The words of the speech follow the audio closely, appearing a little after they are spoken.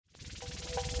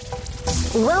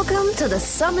Welcome to the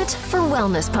Summit for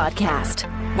Wellness podcast,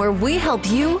 where we help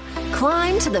you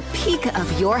climb to the peak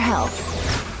of your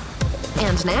health.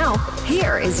 And now,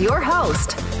 here is your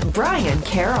host, Brian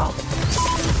Carroll.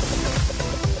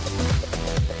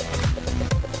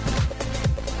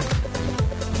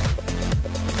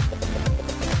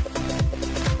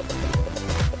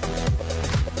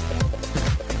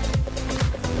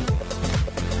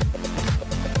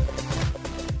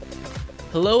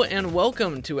 Hello and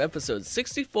welcome to episode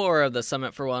 64 of the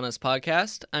Summit for Wellness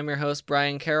podcast. I'm your host,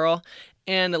 Brian Carroll,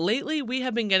 and lately we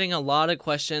have been getting a lot of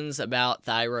questions about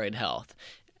thyroid health.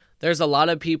 There's a lot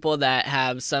of people that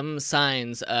have some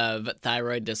signs of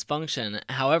thyroid dysfunction.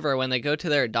 However, when they go to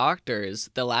their doctors,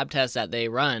 the lab tests that they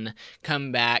run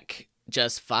come back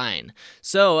just fine.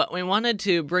 So we wanted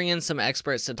to bring in some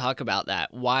experts to talk about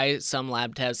that, why some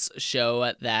lab tests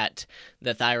show that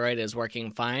the thyroid is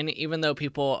working fine, even though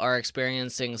people are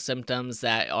experiencing symptoms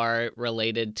that are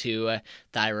related to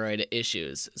thyroid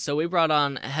issues. So we brought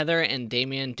on Heather and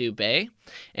Damien Dubé,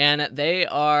 and they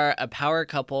are a power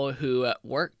couple who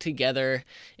work together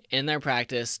in their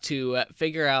practice to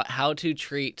figure out how to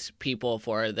treat people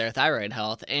for their thyroid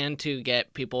health and to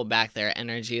get people back their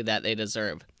energy that they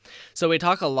deserve. So we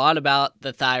talk a lot about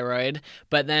the thyroid,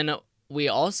 but then we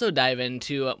also dive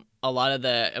into a lot of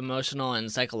the emotional and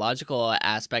psychological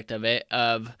aspect of it,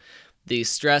 of the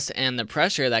stress and the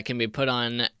pressure that can be put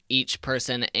on each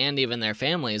person and even their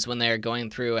families when they're going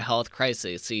through health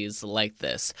crises like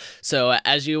this. So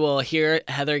as you will hear,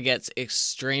 Heather gets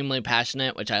extremely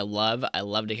passionate, which I love. I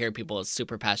love to hear people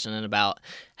super passionate about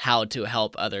how to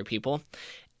help other people.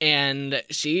 And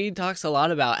she talks a lot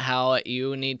about how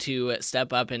you need to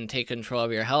step up and take control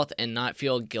of your health and not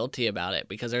feel guilty about it,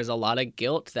 because there's a lot of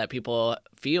guilt that people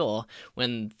feel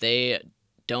when they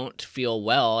don't feel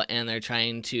well and they're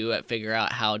trying to figure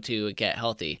out how to get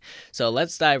healthy. So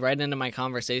let's dive right into my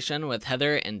conversation with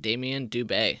Heather and Damien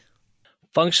Dubé.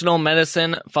 Functional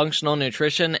medicine, functional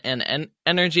nutrition, and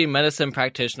energy medicine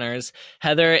practitioners,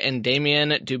 Heather and Damien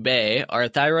Dubé are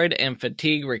thyroid and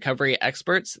fatigue recovery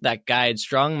experts that guide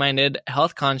strong-minded,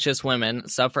 health-conscious women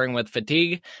suffering with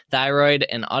fatigue, thyroid,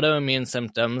 and autoimmune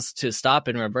symptoms to stop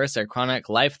and reverse their chronic,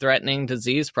 life-threatening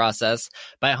disease process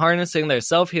by harnessing their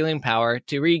self-healing power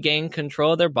to regain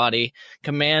control of their body,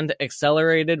 command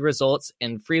accelerated results,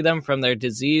 and free them from their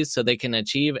disease so they can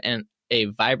achieve a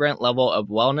vibrant level of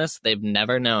wellness they've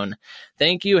never known.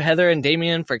 Thank you, Heather and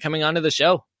Damien, for coming onto the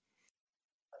show.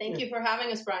 Thank you for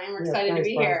having us, Brian. We're excited to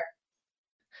be here.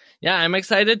 Yeah, I'm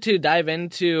excited to dive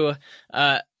into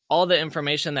all the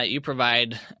information that you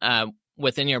provide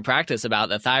within your practice about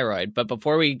the thyroid. But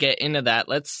before we get into that,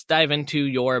 let's dive into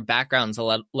your backgrounds a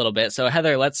little bit. So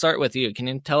Heather, let's start with you. Can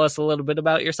you tell us a little bit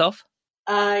about yourself?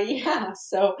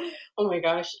 So, oh my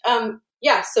gosh.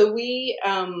 So we...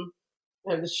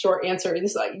 I have a short answer.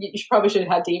 This you probably should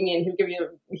have had Damien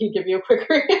he'd give you a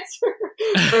quicker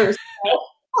answer first. So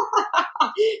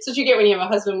what you get when you have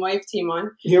a husband-wife team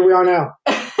on. Here we are now.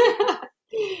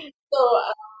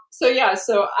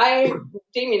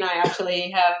 Damien and I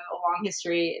actually have a long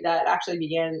history that actually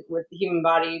began with the human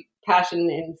body passion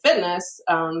and fitness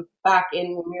back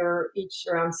in when we were each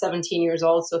around 17 years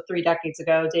old, so 3 decades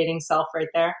ago, dating self right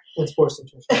there. And sports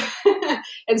nutrition.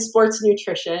 And sports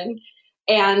nutrition.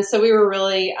 And so we were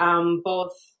really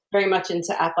both very much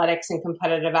into athletics and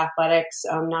competitive athletics,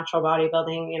 natural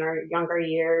bodybuilding in our younger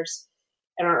years,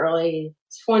 in our early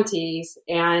 20s.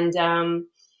 And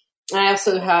I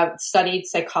also have studied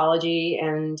psychology,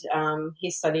 and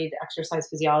he studied exercise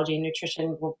physiology and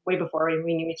nutrition way before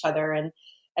we knew each other. And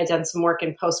I'd done some work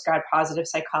in post-grad positive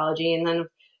psychology. And then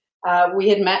we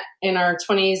had met in our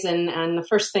 20s, and the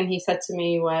first thing he said to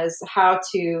me was how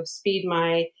to speed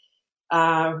my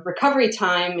recovery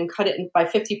time and cut it by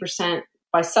 50%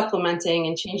 by supplementing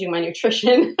and changing my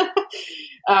nutrition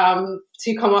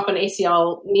to come off an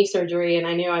ACL knee surgery. And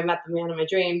I knew I met the man of my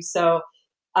dreams. So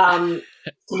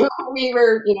we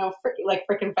were, like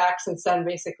frickin' facts and sun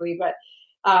basically. But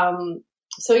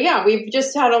we've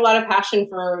just had a lot of passion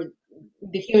for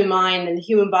the human mind and the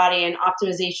human body and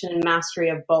optimization and mastery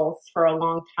of both for a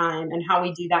long time, and how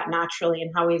we do that naturally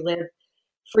and how we live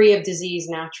free of disease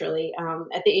naturally.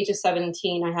 At the age of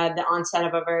 17, I had the onset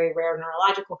of a very rare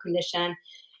neurological condition.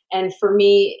 And for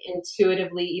me,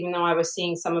 intuitively, even though I was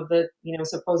seeing some of the,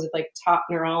 supposed top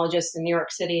neurologists in New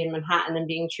York City and Manhattan and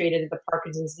being treated at the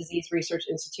Parkinson's Disease Research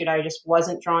Institute, I just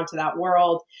wasn't drawn to that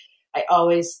world. I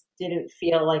always didn't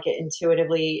feel like it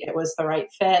intuitively, it was the right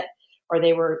fit, or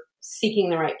they were seeking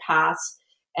the right paths.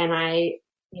 And I,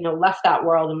 left that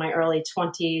world in my early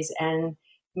 20s and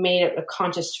made it a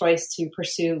conscious choice to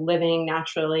pursue living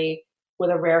naturally with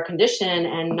a rare condition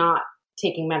and not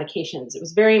taking medications. It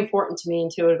was very important to me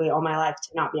intuitively all my life to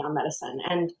not be on medicine.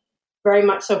 And very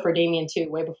much so for Damien too,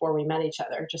 way before we met each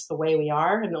other, just the way we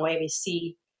are and the way we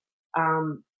see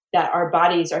that our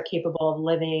bodies are capable of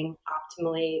living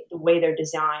optimally the way they're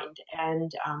designed.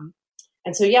 And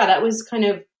so, yeah, that's kind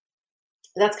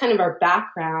of our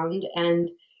background. And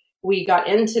we got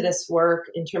into this work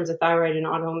in terms of thyroid and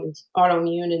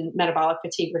autoimmune and metabolic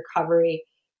fatigue recovery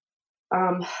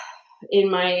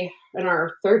in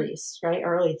our 30s, right?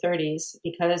 Early 30s,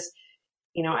 because,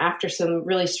 after some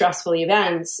really stressful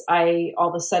events, I all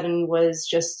of a sudden was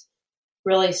just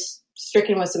really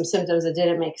stricken with some symptoms that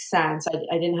didn't make sense.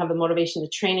 I didn't have the motivation to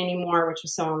train anymore, which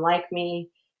was so unlike me.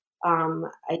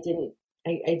 I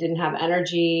didn't have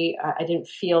energy. I didn't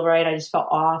feel right. I just felt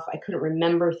off. I couldn't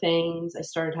remember things. I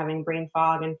started having brain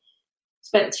fog and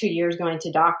spent 2 years going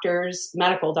to doctors,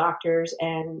 medical doctors,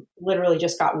 and literally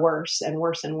just got worse and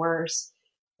worse and worse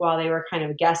while they were kind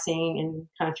of guessing and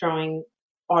kind of throwing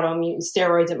autoimmune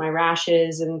steroids at my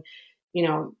rashes. And,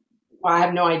 I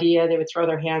have no idea. They would throw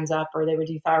their hands up or they would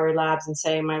do thyroid labs and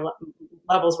say my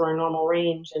levels were in normal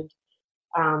range. And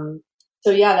so,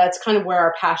 yeah, that's kind of where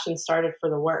our passion started for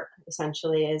the work,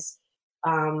 essentially, is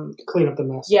clean up the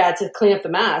mess. Yeah, to clean up the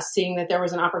mess, seeing that there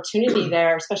was an opportunity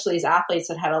there, especially as athletes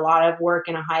that had a lot of work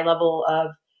and a high level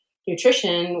of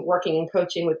nutrition, working and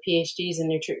coaching with PhDs in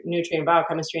nutrient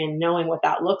biochemistry and knowing what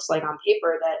that looks like on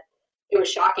paper, that it was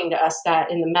shocking to us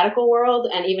that in the medical world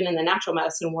and even in the natural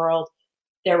medicine world,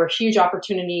 there were huge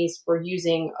opportunities for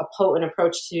using a potent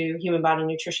approach to human body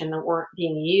nutrition that weren't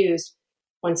being used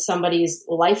when somebody's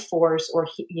life force or,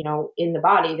 in the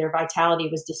body, their vitality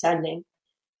was descending.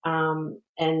 And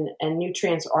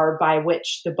nutrients are by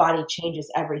which the body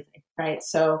changes everything, right?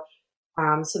 So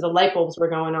the light bulbs were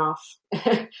going off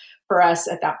for us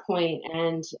at that point.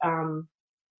 And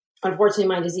unfortunately,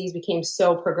 my disease became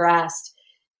so progressed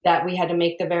that we had to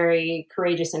make the very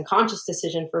courageous and conscious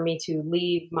decision for me to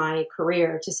leave my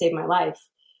career to save my life,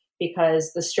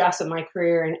 because the stress of my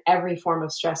career and every form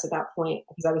of stress at that point,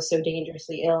 because I was so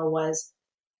dangerously ill, was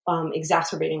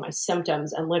exacerbating my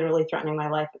symptoms and literally threatening my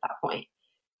life at that point.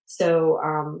 So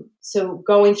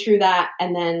going through that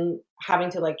and then having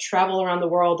to travel around the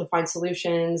world to find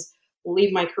solutions,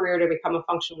 leave my career to become a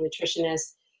functional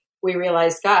nutritionist, we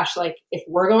realized, gosh, if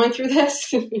we're going through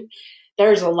this,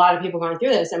 there's a lot of people going through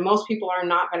this, and most people are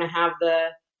not going to have the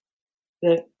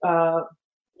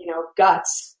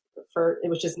guts,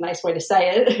 which is a nice way to say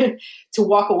it, to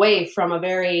walk away from a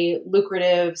very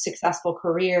lucrative, successful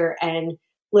career and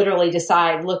literally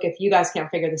decide, look, if you guys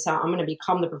can't figure this out, I'm going to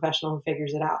become the professional who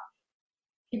figures it out.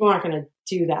 People aren't going to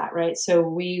do that, right? So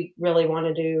we really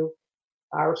wanted to,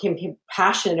 became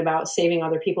passionate about saving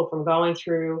other people from going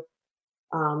through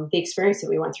the experience that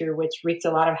we went through, which wreaked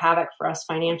a lot of havoc for us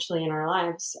financially in our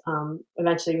lives.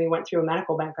 Eventually, we went through a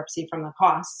medical bankruptcy from the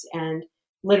costs and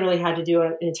literally had to do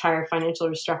an entire financial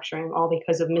restructuring, all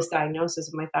because of misdiagnosis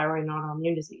of my thyroid and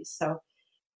autoimmune disease. So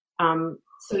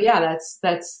yeah,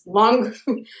 that's long.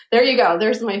 There you go.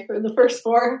 There's the first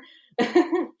 4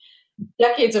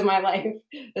 decades of my life,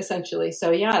 essentially.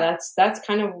 So yeah, that's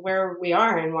kind of where we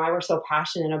are and why we're so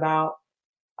passionate about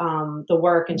the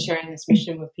work and sharing this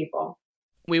mission with people.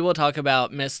 We will talk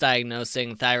about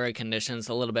misdiagnosing thyroid conditions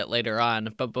a little bit later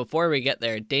on, but before we get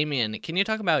there, Damien, can you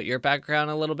talk about your background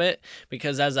a little bit?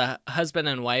 Because as a husband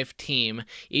and wife team,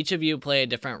 each of you play a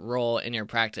different role in your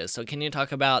practice. So can you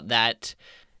talk about that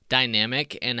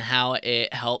dynamic and how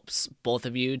it helps both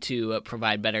of you to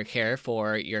provide better care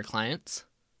for your clients?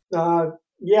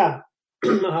 Yeah.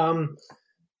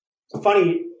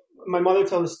 Funny. My mother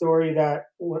told the story that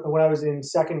when I was in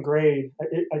second grade,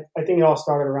 I think it all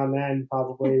started around then,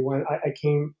 probably, when I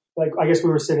came, I guess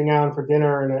we were sitting down for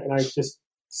dinner and I just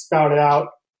spouted out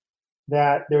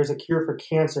that there's a cure for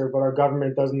cancer, but our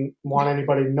government doesn't want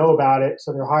anybody to know about it,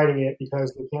 so they're hiding it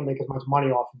because they can't make as much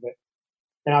money off of it.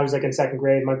 And I was in second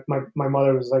grade. My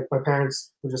mother was my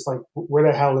parents were just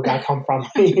where the hell did that come from?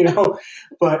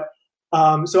 But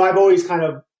so I've always kind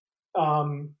of,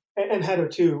 and Heather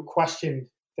too, questioned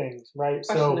things, right?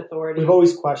 Question authority. We've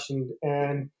always questioned.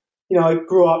 And, I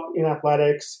grew up in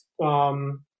athletics,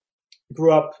 my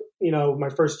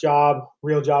first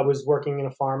real job was working in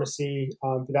a pharmacy,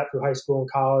 did that through high school and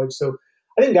college. So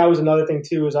I think that was another thing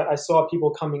too, is I saw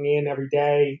people coming in every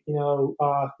day,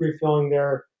 refilling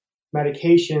their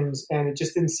medications, and it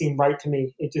just didn't seem right to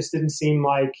me. It just didn't seem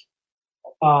like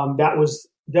that was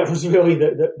really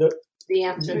the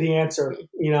answer. The answer,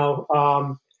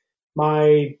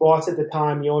 my boss at the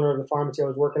time, the owner of the pharmacy I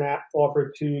was working at,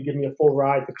 offered to give me a full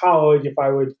ride to college if I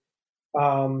would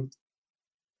go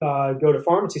to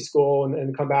pharmacy school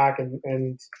and come back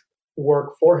and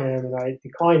work for him, and I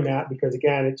declined that because,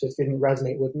 again, it just didn't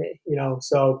resonate with me,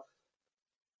 So,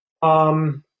 I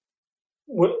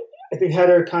think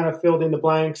Heather kind of filled in the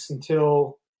blanks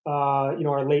until,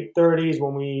 our late 30s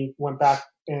when we went back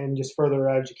and just furthered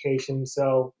our education.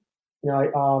 So, I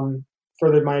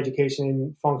furthered my education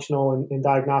in functional and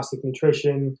diagnostic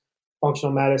nutrition,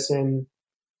 functional medicine,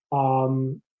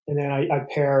 and then I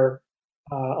pair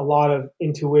a lot of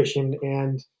intuition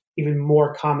and even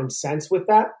more common sense with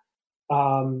that,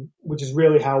 which is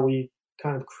really how we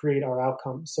kind of create our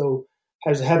outcomes. So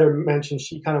as Heather mentioned,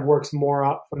 she kind of works more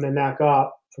up from the neck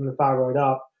up, from the thyroid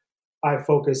up. I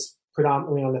focus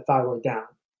predominantly on the thyroid down.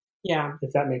 Yeah.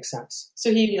 If that makes sense.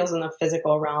 So he deals in the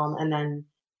physical realm. And then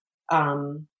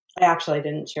I actually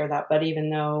didn't share that, but even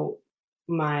though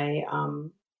my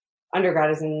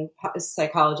undergrad is in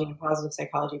psychology and positive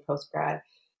psychology, postgrad,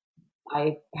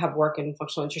 I have work in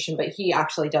functional nutrition, but he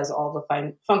actually does all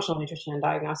the functional nutrition and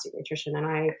diagnostic nutrition. And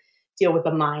I deal with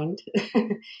the mind.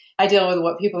 I deal with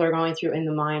what people are going through in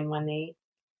the mind when they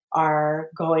are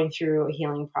going through a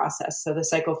healing process. So the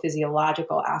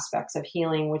psychophysiological aspects of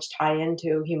healing, which tie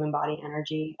into human body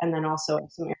energy, and then also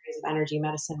some areas of energy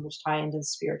medicine, which tie into the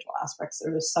spiritual aspects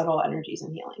or the subtle energies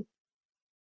in healing.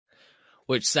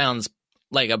 Which sounds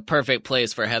like a perfect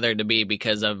place for Heather to be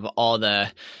because of all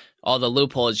the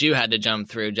loopholes you had to jump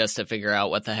through just to figure out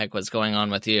what the heck was going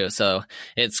on with you. So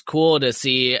it's cool to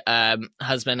see a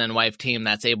husband and wife team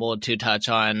that's able to touch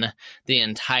on the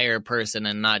entire person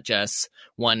and not just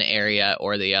one area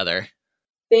or the other.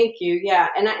 Thank you. Yeah.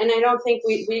 And I don't think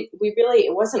we really,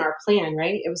 it wasn't our plan,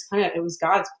 right? It was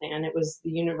God's plan. It was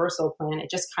the universal plan. It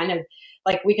just kind of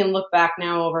like, we can look back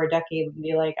now over a decade and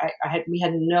be like, we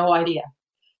had no idea.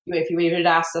 If you had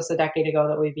asked us a decade ago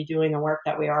that we'd be doing the work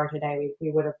that we are today,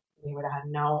 we would have had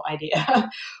no idea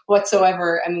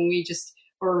whatsoever. I mean,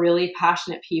 we're really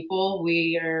passionate people.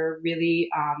 We are really,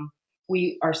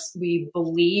 we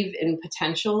believe in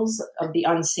potentials of the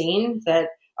unseen that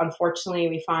unfortunately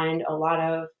we find a lot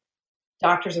of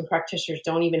doctors and practitioners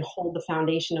don't even hold the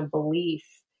foundation of belief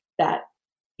that,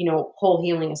 whole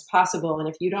healing is possible. And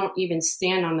if you don't even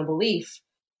stand on the belief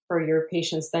for your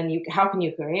patients, then how can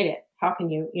you create it? How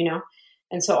can you,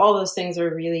 And so all those things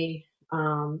are really,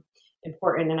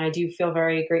 important. And I do feel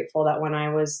very grateful that when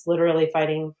I was literally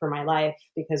fighting for my life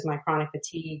because my chronic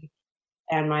fatigue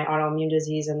and my autoimmune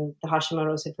disease and the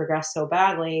Hashimoto's had progressed so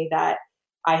badly that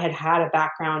I had a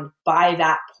background by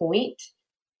that point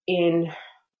in,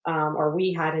 or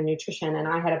we had in nutrition, and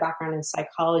I had a background in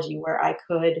psychology where I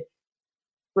could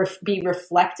be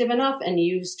reflective enough and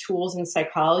use tools in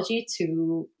psychology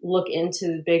to look into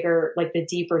the bigger, like the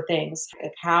deeper things.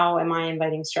 Like, how am I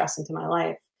inviting stress into my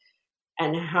life?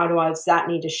 And how does that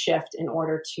need to shift in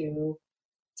order to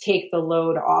take the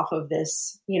load off of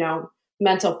this,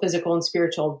 mental, physical, and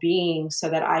spiritual being so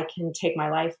that I can take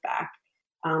my life back?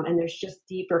 And there's just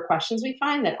deeper questions we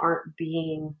find that aren't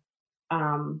being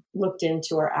looked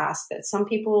into or asked that some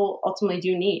people ultimately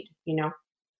do need,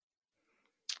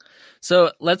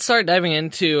 So let's start diving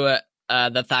into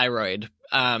the thyroid.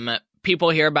 People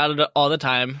hear about it all the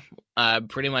time.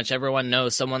 Pretty much everyone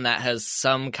knows someone that has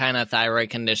some kind of thyroid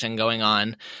condition going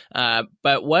on.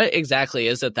 But what exactly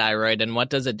is the thyroid and what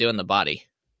does it do in the body?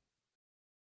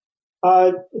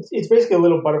 It's basically a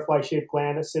little butterfly-shaped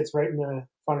gland that sits right in the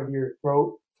front of your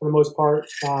throat for the most part.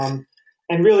 And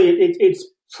really its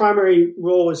primary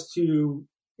role is to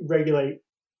regulate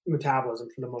metabolism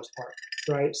for the most part,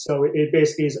 right? So it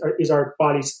basically is our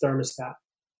body's thermostat,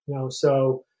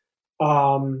 so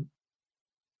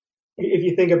if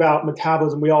you think about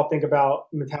metabolism, we all think about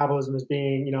metabolism as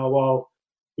being,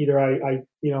 either I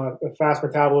have a fast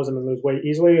metabolism and lose weight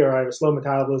easily, or I have a slow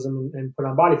metabolism and put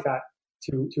on body fat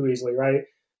too easily, right?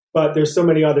 But there's so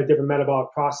many other different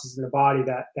metabolic processes in the body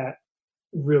that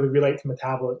really relate to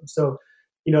metabolism. So,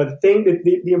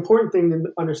 the important thing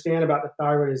to understand about the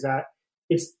thyroid is that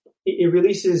it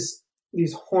releases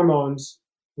these hormones,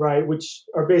 right, which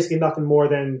are basically nothing more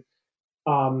than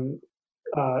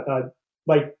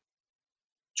like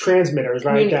transmitters,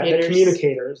 right?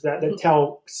 Communicators that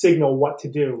signal what to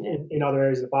do in other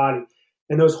areas of the body.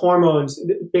 And those hormones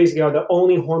basically are the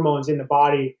only hormones in the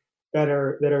body that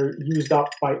are used up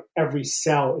by every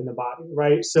cell in the body,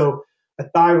 right? So the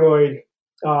thyroid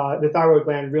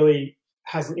gland really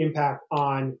has an impact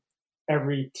on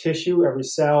every tissue, every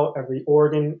cell, every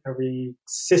organ, every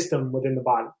system within the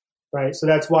body, right? So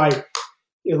that's why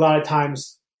a lot of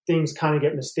times things kind of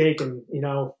get mistaken,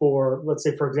 for, let's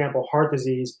say, for example, heart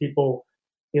disease. People,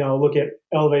 look at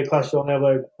elevated cholesterol and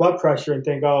elevated blood pressure and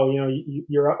think,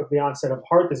 you're at the onset of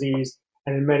heart disease.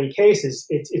 And in many cases,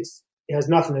 it has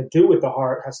nothing to do with the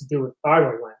heart. It has to do with the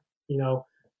thyroid gland,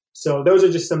 So those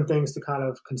are just some things to kind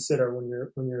of consider when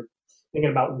you're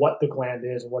thinking about what the gland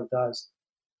is and what it does.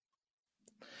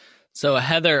 So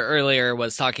Heather earlier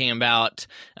was talking about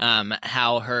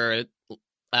how her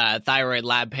thyroid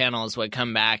lab panels would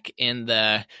come back in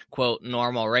the quote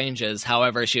normal ranges.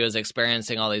 However, she was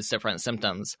experiencing all these different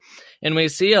symptoms. And we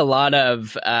see a lot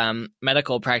of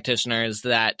medical practitioners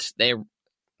that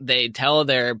they tell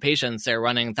their patients they're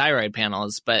running thyroid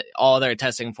panels, but all they're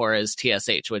testing for is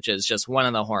TSH, which is just one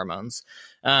of the hormones.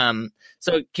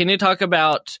 So can you talk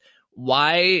about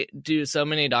why do so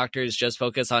many doctors just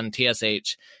focus on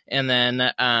TSH? And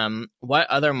then what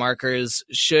other markers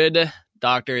should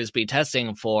doctors be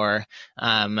testing for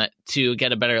to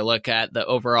get a better look at the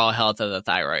overall health of the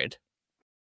thyroid?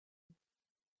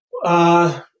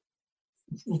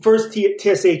 First,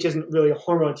 TSH isn't really a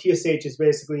hormone. TSH is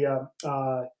basically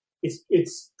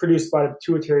it's produced by the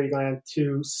pituitary gland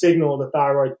to signal the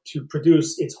thyroid to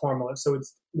produce its hormone. So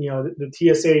it's, the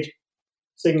TSH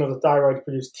signals the thyroid to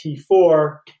produce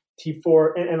T4,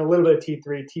 and a little bit of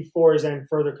T3. T4 is then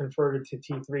further converted to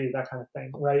T3, that kind of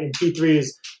thing, right? And T3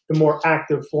 is the more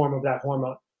active form of that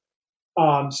hormone.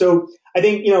 So I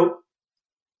think,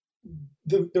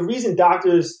 the reason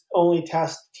doctors only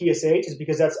test TSH is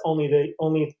because that's the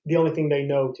only thing they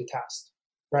know to test,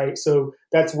 right? So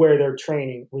that's where their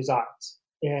training resides.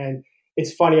 And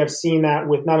it's funny, I've seen that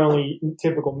with not only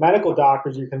typical medical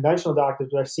doctors or conventional doctors,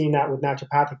 but I've seen that with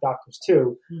naturopathic doctors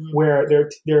too, where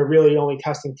they're really only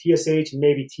testing TSH and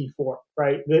maybe T4,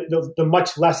 right? The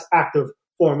much less active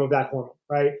form of that hormone,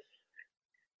 right?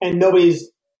 And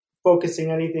nobody's focusing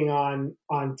anything on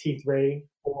T3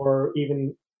 or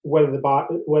even whether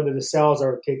the cells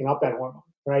are taking up that hormone,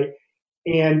 right?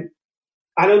 And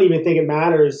I don't even think it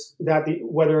matters that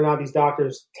whether or not these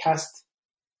doctors test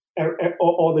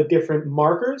all the different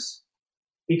markers,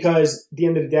 because at the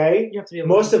end of the day,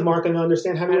 most of them aren't going to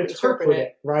understand how to interpret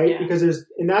it, right? Yeah. Because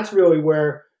that's really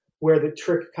where the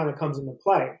trick kind of comes into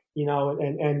play,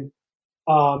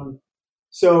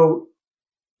 so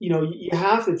you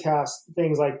have to test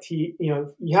things like you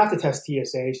have to test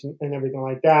TSH and everything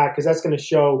like that, because that's going to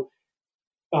show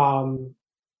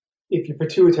if your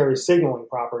pituitary is signaling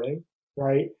properly,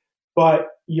 right? But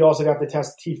you also have to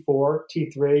test T4,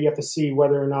 T3. You have to see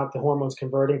whether or not the hormone's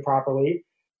converting properly.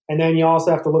 And then you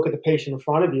also have to look at the patient in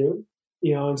front of you,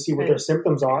 and see what their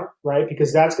symptoms are, right?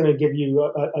 Because that's going to give you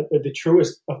the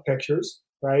truest of pictures,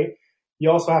 right?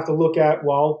 You also have to look at,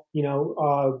 what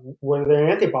are their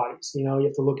antibodies? You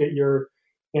have to look at your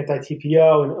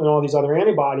anti-TPO and all these other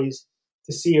antibodies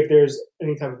to see if there's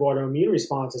any type of autoimmune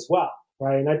response as well,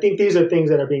 right? And I think these are things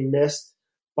that are being missed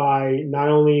by not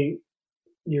only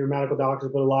your medical doctors,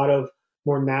 but a lot of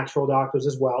more natural doctors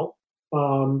as well.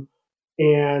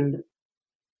 And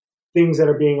things that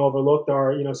are being overlooked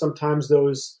are, sometimes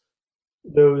those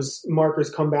markers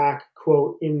come back,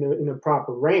 quote, in the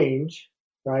proper range,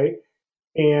 right?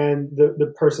 And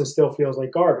the person still feels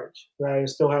like garbage, right? It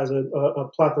still has a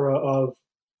plethora of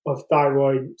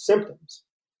thyroid symptoms,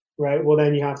 right? Well,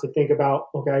 then you have to think about,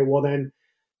 okay, well then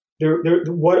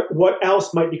what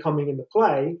else might be coming into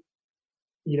play?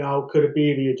 Could it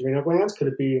be the adrenal glands? Could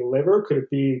it be the liver? Could it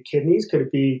be kidneys? Could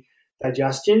it be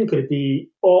digestion? Could it be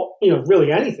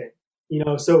really anything?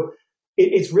 So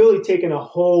it's really taken a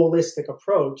holistic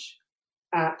approach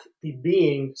at the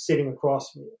being sitting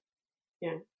across from you.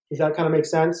 Yeah. Does that kind of make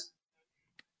sense?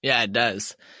 Yeah, it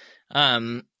does.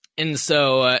 And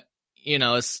so,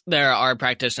 there are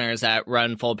practitioners that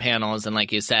run full panels, and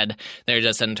like you said, they're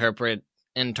just interpreting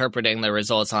the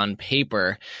results on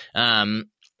paper.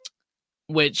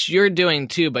 Which you're doing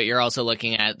too, but you're also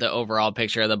looking at the overall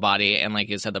picture of the body and, like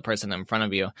you said, the person in front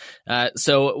of you.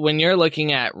 So when you're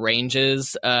looking at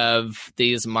ranges of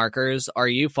these markers, are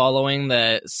you following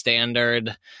the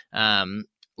standard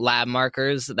lab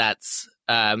markers that's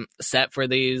set for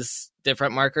these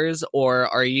different markers, or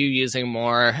are you using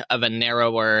more of a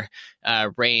narrower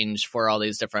range for all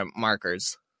these different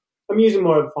markers? I'm using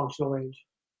more of a functional range.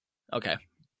 Okay.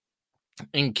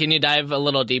 And can you dive a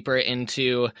little deeper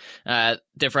into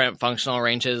different functional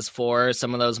ranges for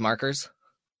some of those markers?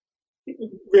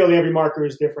 Really, every marker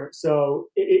is different. So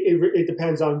it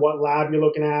depends on what lab you're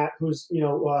looking at, who's,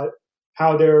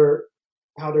 how they're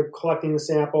collecting the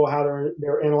sample, how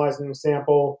they're analyzing the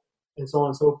sample, and so on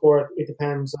and so forth. It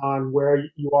depends on where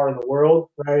you are in the world,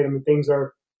 right? I mean,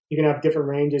 you can have different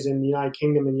ranges in the United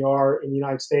Kingdom than you are in the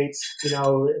United States,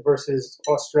 versus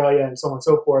Australia and so on and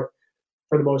so forth,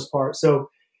 for the most part. So,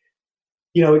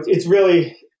 it's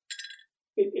really,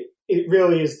 it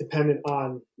really is dependent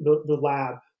on the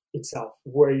lab itself,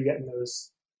 where you're getting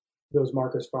those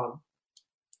markers from.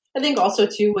 I think also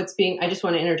too, I just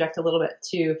want to interject a little bit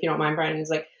too, if you don't mind, Brian, is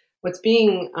like, what's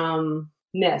being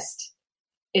missed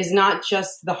is not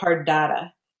just the hard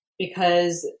data,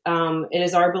 because it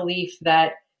is our belief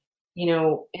that,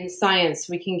 in science,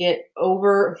 we can get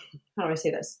how do I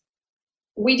say this?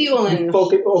 We deal in whole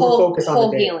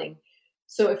healing.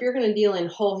 So if you're going to deal in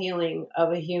whole healing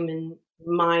of a human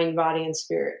mind, body, and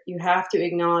spirit, you have to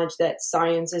acknowledge that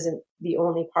science isn't the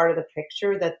only part of the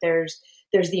picture, that there's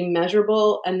the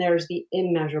measurable and there's the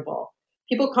immeasurable.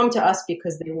 People come to us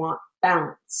because they want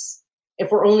balance.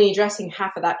 If we're only addressing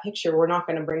half of that picture, we're not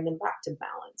going to bring them back to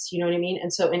balance. You know what I mean?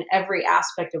 And so in every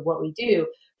aspect of what we do,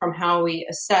 from how we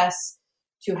assess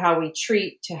to how we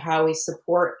treat to how we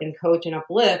support and coach and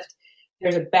uplift,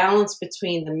 there's a balance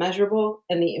between the measurable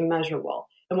and the immeasurable.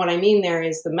 And what I mean there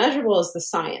is the measurable is the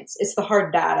science. It's the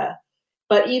hard data.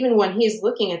 But even when he's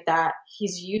looking at that,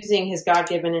 he's using his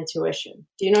God-given intuition.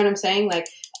 Do you know what I'm saying?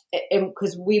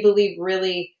 Because we believe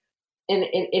really, and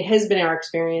it has been our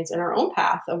experience in our own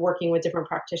path of working with different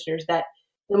practitioners, that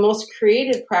the most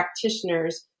creative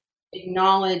practitioners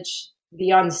acknowledge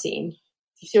the unseen.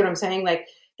 You see what I'm saying?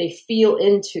 They feel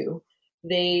into,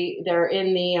 they're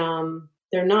in the,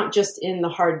 they're not just in the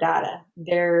hard data,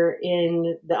 they're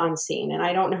in the unseen. And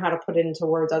I don't know how to put it into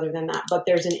words other than that, but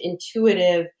there's an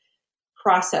intuitive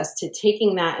process to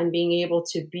taking that and being able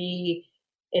to be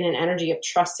in an energy of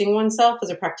trusting oneself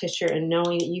as a practitioner and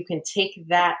knowing that you can take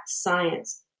that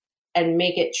science and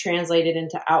make it translated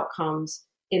into outcomes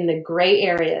in the gray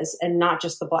areas and not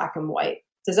just the black and white.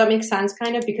 Does that make sense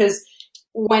kind of? Because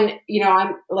when,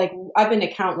 I've been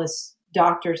to countless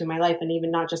doctors in my life, and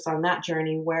even not just on that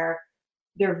journey, where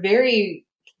they're very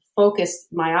focused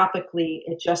myopically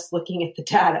at just looking at the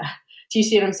data. Do you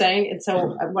see what I'm saying? And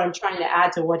so what I'm trying to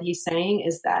add to what he's saying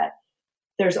is that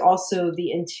there's also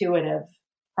the intuitive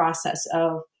process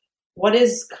of what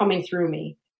is coming through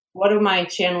me. What am I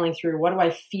channeling through? What do I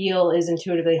feel is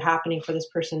intuitively happening for this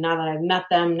person now that I've met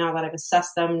them, now that I've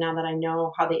assessed them, now that I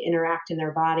know how they interact in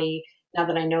their body, now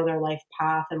that I know their life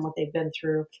path and what they've been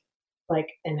through,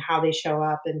 and how they show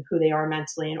up and who they are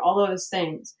mentally and all those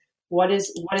things. What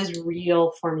is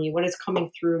real for me? What is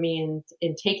coming through me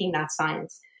in taking that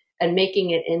science and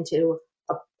making it into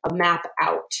a map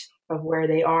out of where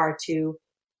they are to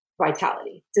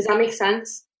vitality. Does that make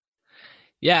sense?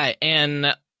 Yeah.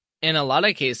 And in a lot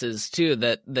of cases too,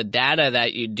 that the data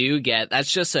that you do get,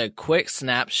 that's just a quick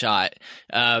snapshot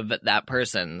of that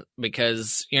person,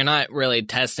 because you're not really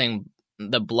testing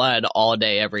the blood all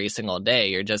day, every single day.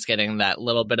 You're just getting that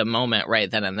little bit of moment right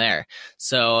then and there.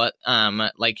 So,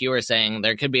 like you were saying,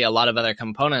 there could be a lot of other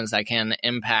components that can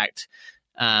impact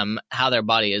how their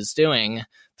body is doing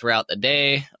throughout the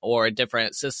day, or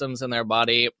different systems in their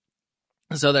body.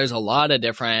 So there's a lot of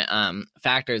different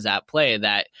factors at play,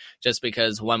 that just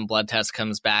because one blood test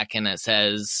comes back and it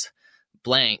says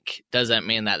blank doesn't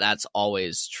mean that that's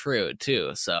always true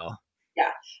too. So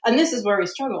yeah, and this is where we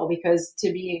struggle, because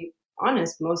to be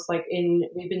honest,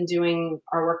 we've been doing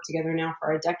our work together now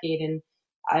for a decade, and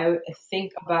I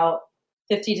think about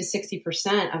 50 to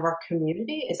 60% of our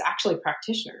community is actually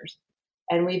practitioners.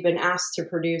 And we've been asked to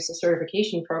produce a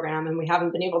certification program, and we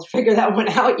haven't been able to figure that one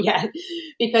out yet,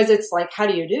 because it's how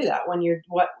do you do that when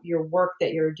what your work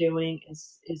that you're doing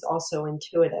is also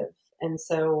intuitive? And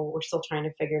so we're still trying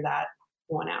to figure that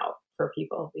one out for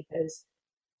people, because,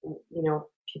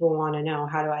 people want to know,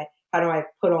 how do I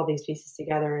put all these pieces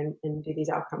together and do these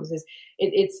outcomes?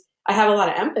 I have a lot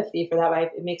of empathy for that,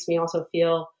 but it makes me also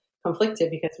feel conflicted,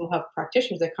 because we'll have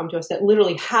practitioners that come to us that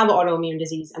literally have autoimmune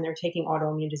disease, and they're taking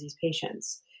autoimmune disease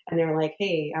patients, and they're like,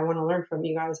 hey, I want to learn from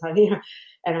you guys. How do you?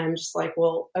 And I'm just like,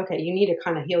 well, okay, you need to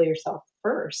kind of heal yourself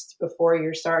first before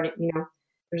you're starting.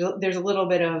 There's a little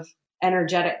bit of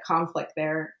energetic conflict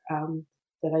there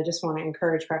that I just want to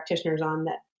encourage practitioners on,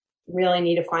 that really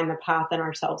need to find the path in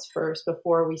ourselves first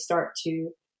before we start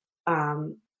to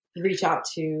reach out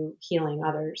to healing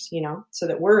others, so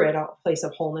that we're at a place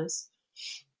of wholeness.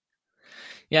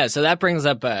 Yeah, so that brings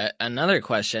up another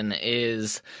question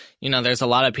is, there's a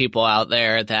lot of people out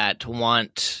there that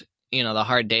want, the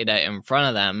hard data in front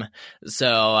of them.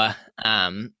 So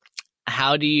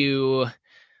how do you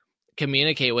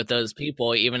communicate with those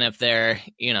people, even if they're,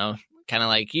 kind of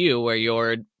like you, where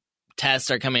your tests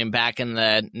are coming back in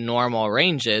the normal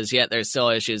ranges, yet there's still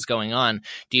issues going on?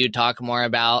 Do you talk more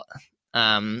about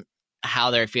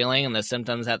how they're feeling and the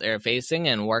symptoms that they're facing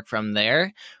and work from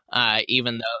there,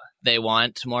 even though they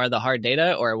want more of the hard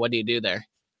data, or what do you do there?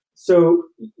 So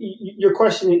your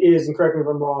question is, and correct me if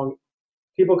I'm wrong,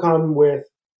 people come with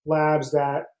labs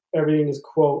that everything is,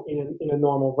 quote, in a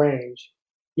normal range,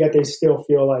 yet they still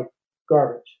feel like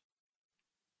garbage.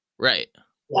 Right.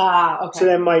 Okay. So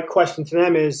then my question to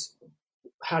them is,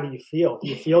 how do you feel? Do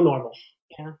you feel normal?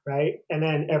 Yeah. Right. And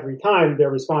then every time their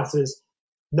response is,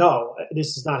 no,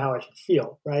 this is not how I should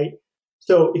feel. Right.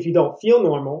 So if you don't feel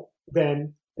normal,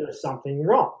 then there's something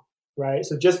wrong. Right.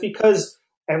 So just because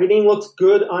everything looks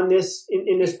good on this,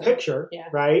 in this picture, Yeah.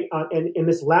 right. And in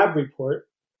this lab report,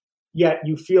 yet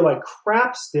you feel like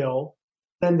crap still,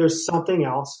 then there's something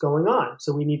else going on.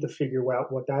 So we need to figure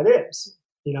out what that is,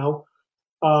 you know?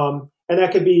 And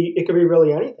it could be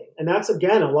really anything. And that's,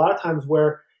 again, a lot of times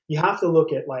where you have to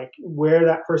look at like where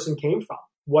that person came from,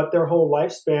 what their whole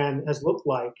lifespan has looked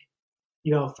like,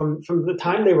 you know, from the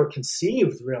time they were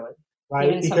conceived, really. Right.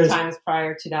 Even sometimes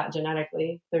prior to that,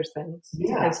 genetically, there's things to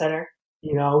consider,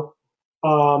 you know?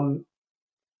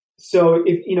 So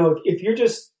if you're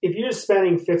just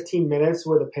spending 15 minutes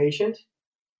with a patient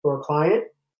or a client,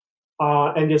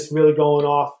 and just really going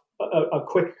off a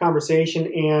quick conversation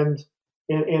and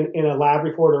in a lab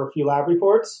report or a few lab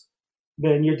reports,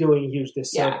 then you're doing a huge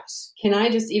disservice. Yeah. Can I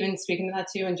just even speak into that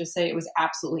too and just say it was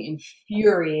absolutely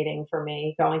infuriating for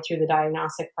me going through the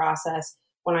diagnostic process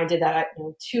when I did that.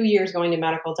 2 years going to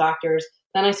medical doctors,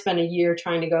 then I spent a year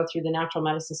trying to go through the natural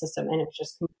medicine system, and it was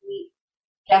just complete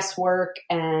guesswork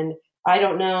and I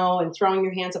don't know and throwing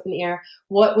your hands up in the air.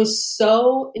 What was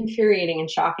so infuriating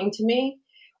and shocking to me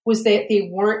was that they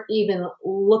weren't even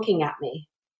looking at me.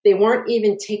 They weren't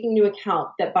even taking into account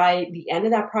that by the end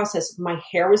of that process, my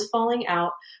hair was falling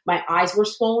out, my eyes were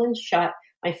swollen shut,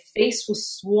 my face was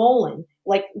swollen,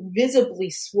 like visibly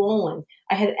swollen.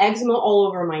 I had eczema all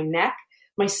over my neck,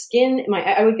 my skin,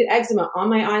 I would get eczema on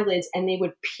my eyelids, and they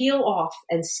would peel off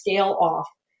and scale off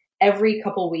every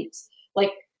couple weeks.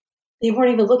 Like, they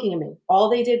weren't even looking at me. All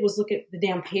they did was look at the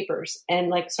damn papers and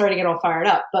like, sorry to get all fired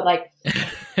up, but like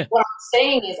what I'm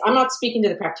saying is I'm not speaking to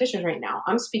the practitioners right now.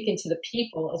 I'm speaking to the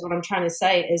people is what I'm trying to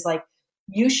say is like,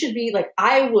 you should be like,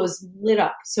 I was lit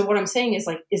up. So what I'm saying is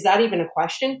like, is that even a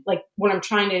question? Like what I'm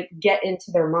trying to get into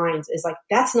their minds is like,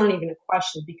 that's not even a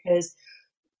question, because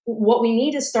what we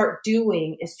need to start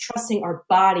doing is trusting our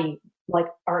body, like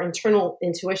our internal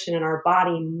intuition and our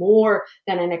body more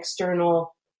than an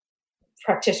external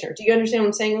practitioner. Do you understand what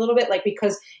I'm saying a little bit? Like,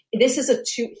 because this is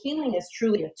healing is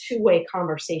truly a two-way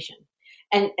conversation.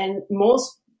 And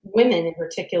most women in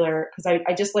particular, because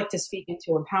I just like to speak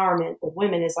into empowerment with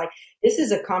women, is like, this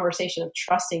is a conversation of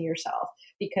trusting yourself,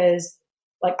 because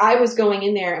like I was going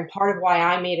in there and part of why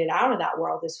I made it out of that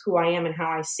world is who I am and how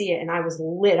I see it. And I was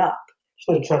lit up.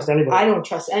 I don't trust anybody. I don't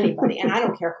trust anybody. And I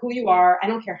don't care who you are. I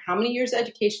don't care how many years of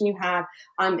education you have.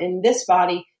 I'm in this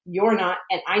body. You're not.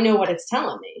 And I know what it's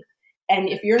telling me. And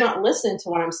if you're not listening to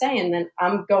what I'm saying, then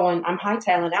I'm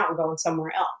hightailing out and going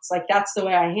somewhere else. Like that's the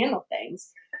way I handle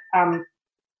things.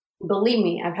 Believe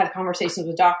me, I've had conversations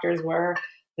with doctors where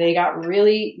they got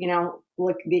really,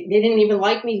 look, they didn't even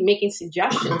like me making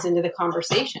suggestions into the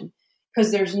conversation,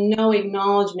 because there's no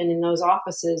acknowledgement in those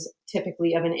offices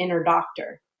typically of an inner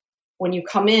doctor. When you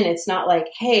come in, it's not like,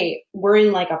 hey, we're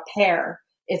in like a pair.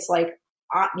 It's like,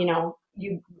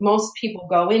 most people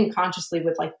go in consciously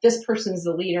with like, this person's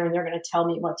the leader and they're going to tell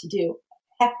me what to do.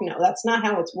 Heck no, that's not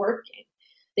how it's working.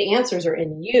 The answers are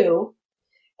in you,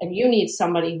 and you need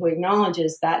somebody who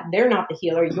acknowledges that they're not the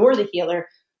healer. You're the healer.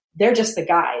 They're just the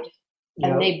guide,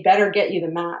 and they better get you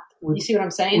the map. You see what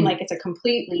I'm saying? Like it's a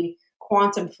completely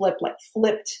quantum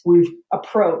flipped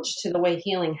approach to the way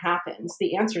healing happens.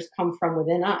 The answers come from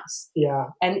within us. Yeah.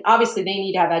 And obviously they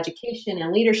need to have education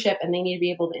and leadership, and they need to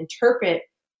be able to interpret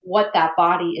what that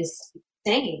body is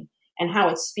saying and how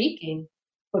it's speaking.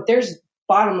 But there's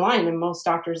bottom line in most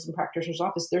doctors and practitioners'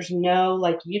 office, there's no,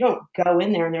 like, you don't go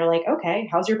in there and they're like, okay,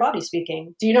 how's your body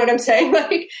speaking? Do you know what I'm saying?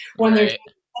 Like when there's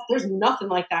nothing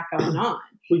like that going on.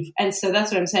 And so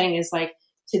that's what I'm saying is like,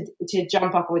 to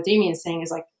jump up what Damien's saying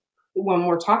is like, when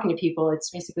we're talking to people, it's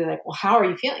basically like, well, how are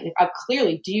you feeling?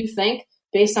 Clearly, do you think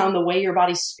based on the way your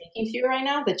body's speaking to you right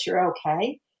now that you're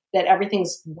okay, that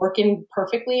everything's working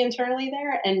perfectly internally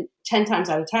there? And 10 times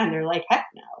out of 10, they're like, heck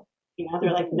no.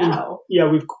 They're like, no. Yeah,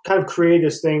 we've kind of created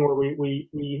this thing where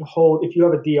we hold, if you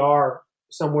have a DR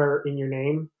somewhere in your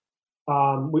name,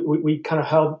 we kind of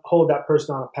hold that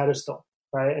person on a pedestal,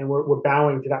 right? And we're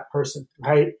bowing to that person,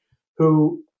 right?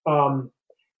 Who,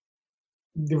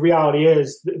 the reality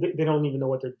is they don't even know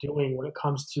what they're doing when it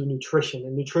comes to nutrition.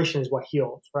 And nutrition is what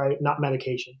heals, right? Not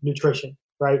medication, nutrition,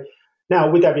 right?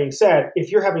 Now, with that being said,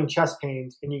 if you're having chest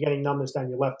pains and you're getting numbness down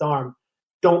your left arm,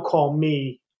 don't call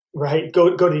me, right?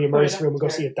 Go to the emergency room and go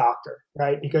see a doctor,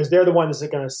 right? Because they're the ones that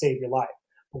are going to save your life.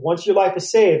 But once your life is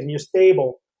saved and you're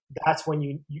stable, that's when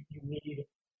you need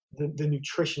the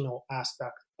nutritional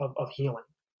aspect of healing,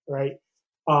 right?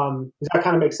 Does that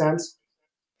kind of make sense?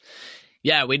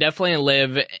 Yeah, we definitely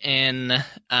live in,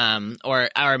 or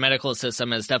our medical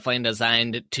system is definitely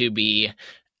designed to be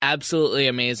absolutely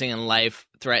amazing in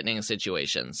life-threatening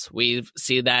situations. We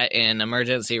see that in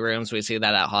emergency rooms, we see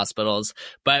that at hospitals,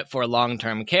 but for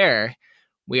long-term care,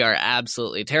 we are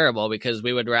absolutely terrible because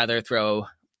we would rather throw,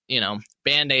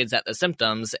 Band-Aids at the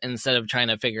symptoms instead of trying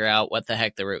to figure out what the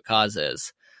heck the root cause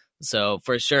is. So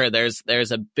for sure, there's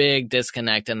a big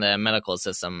disconnect in the medical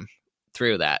system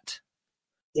through that.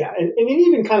 Yeah, and it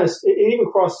even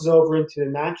crosses over into the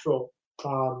natural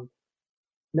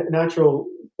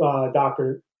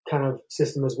doctor kind of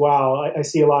system as well. I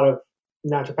see a lot of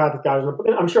naturopathic doctors.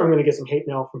 I'm sure I'm going to get some hate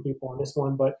mail from people on this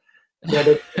one, but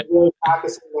they're really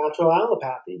practicing natural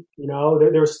allopathy.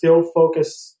 They're still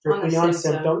focused strictly on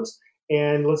symptoms,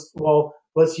 and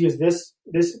let's use this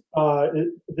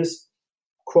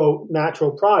quote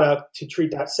natural product to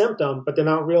treat that symptom, but they're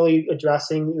not really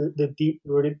addressing the deep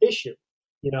rooted issue.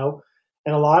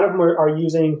 And a lot of them are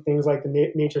using things like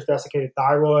the nature's desiccated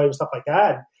thyroid and stuff like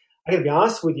that. I gotta be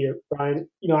honest with you, Brian,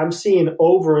 I'm seeing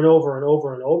over and over and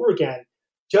over and over again,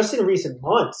 just in recent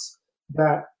months,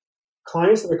 that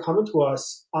clients that are coming to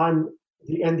us on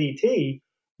the NDT,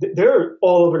 they're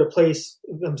all over the place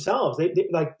themselves. They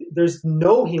like, there's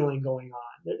no healing going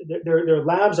on. Their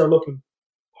labs are looking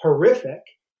horrific,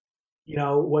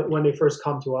 when they first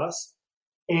come to us.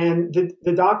 And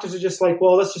the doctors are just like,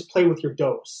 well, let's just play with your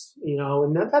dose,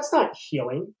 and that's not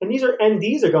healing. And these are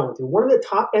NDs are going through. One of the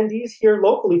top NDs here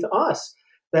locally to us,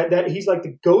 that he's like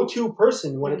the go-to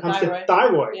person when it comes to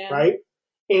thyroid, yeah. Right?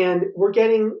 And we're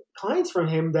getting clients from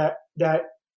him that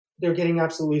they're getting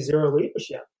absolutely zero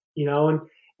leadership, and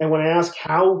when I ask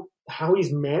how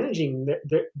he's managing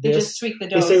this, they just tweak the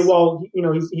dose. They say, well,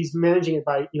 he's managing it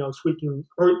by, tweaking,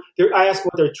 or I ask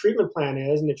what their treatment plan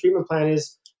is, and the treatment plan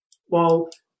is, well,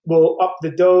 we'll up the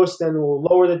dose, then we'll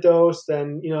lower the dose,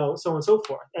 then, so on and so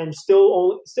forth. And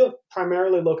still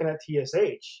primarily looking at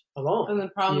TSH alone. And the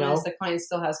problem is the client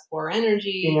still has poor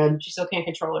energy, and she still can't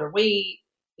control her weight,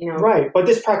 Right. But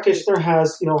this practitioner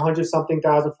has, 100-something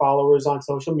thousand followers on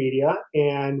social media.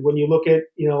 And when you look at,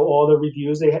 all the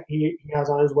reviews he has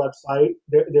on his website,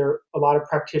 there a lot of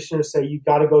practitioners say, you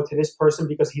got to go to this person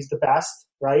because he's the best,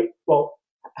 right? Well,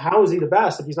 how is he the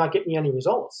best if he's not getting any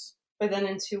results? But then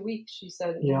in 2 weeks, she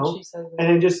said, and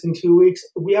then just in 2 weeks,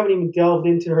 we haven't even delved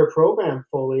into her program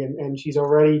fully, and she's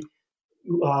already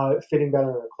fitting better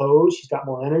in her clothes. She's got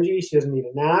more energy. She doesn't need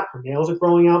a nap. Her nails are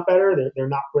growing out better. They're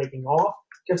not breaking off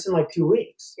just in like 2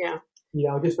 weeks. Yeah.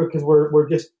 Just because we're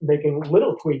just making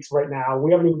little tweaks right now.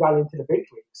 We haven't even gotten into the big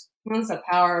tweaks. That's the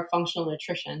power of functional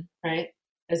nutrition, right?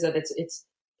 Is that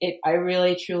I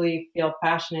really truly feel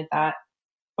passionate that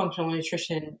functional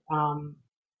nutrition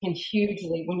can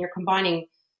hugely, when you're combining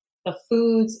the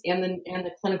foods and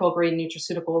the clinical grade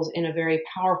nutraceuticals in a very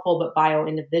powerful but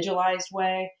bio-individualized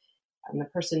way, and the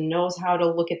person knows how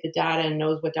to look at the data and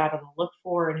knows what data to look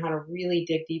for and how to really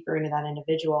dig deeper into that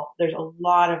individual. There's a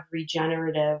lot of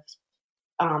regenerative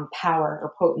power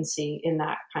or potency in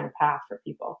that kind of path for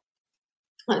people.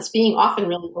 And it's being often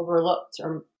really overlooked,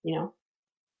 or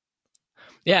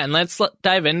Yeah, and let's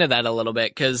dive into that a little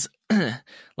bit, because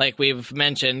like we've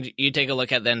mentioned, you take a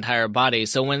look at the entire body.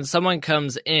 So when someone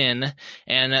comes in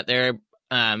and they're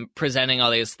presenting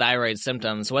all these thyroid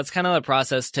symptoms, what's kind of the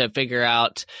process to figure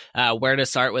out where to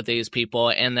start with these people?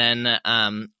 And then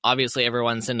obviously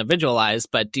everyone's individualized,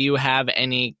 but do you have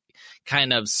any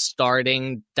kind of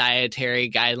starting dietary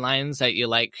guidelines that you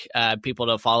like people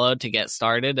to follow to get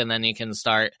started? And then you can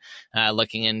start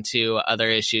looking into other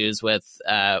issues with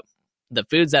the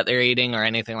foods that they're eating or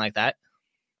anything like that?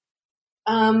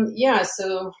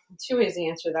 So 2 ways to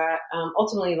answer that.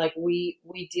 Ultimately, like we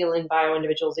deal in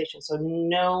bio-individualization, so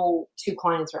no two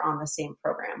clients are on the same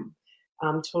program.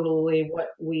 Totally what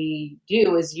we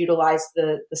do is utilize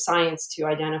the science to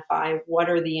identify what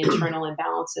are the internal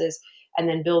imbalances and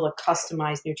then build a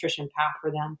customized nutrition path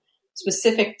for them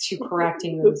specific to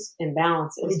correcting those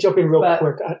imbalances. Let me jump in real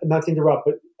quick, not to interrupt,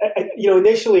 but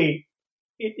initially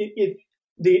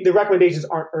the recommendations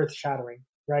aren't earth-shattering,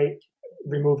 right?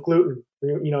 Remove gluten,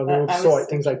 remove soy,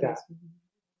 things like that.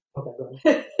 Okay, go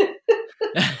ahead.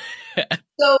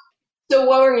 So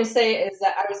what we're going to say is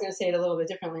that, I was going to say it a little bit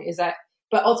differently, is that,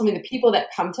 but ultimately the people that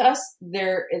come to us,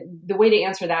 the way to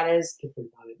answer that is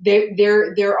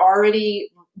they're already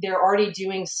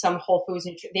doing some whole foods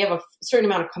nutrition. They have a certain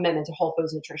amount of commitment to whole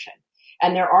foods nutrition,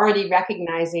 and they're already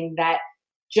recognizing that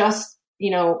just,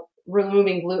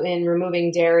 removing gluten,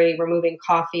 removing dairy, removing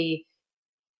coffee,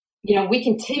 we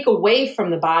can take away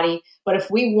from the body, but if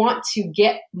we want to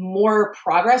get more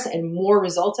progress and more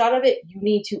results out of it, you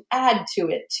need to add to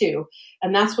it too.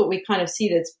 And that's what we kind of see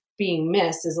that's being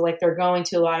missed is like they're going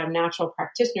to a lot of natural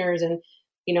practitioners and,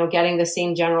 getting the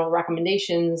same general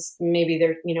recommendations. Maybe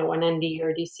they're, an ND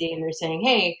or DC, and they're saying,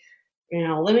 hey,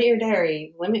 limit your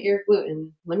dairy, limit your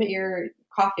gluten, limit your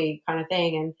coffee kind of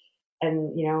thing.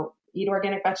 And eat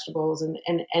organic vegetables.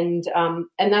 And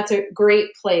that's a great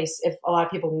place if a lot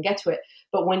of people can get to it.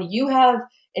 But when you have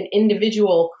an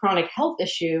individual chronic health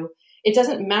issue, it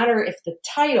doesn't matter if the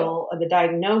title of the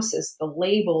diagnosis, the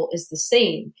label is the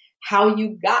same. How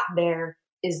you got there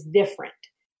is different.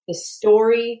 The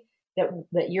story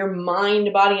that your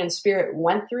mind, body, and spirit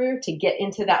went through to get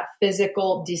into that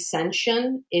physical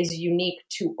dissension is unique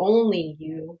to only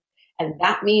you. And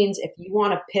that means if you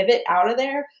want to pivot out of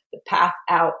there, the path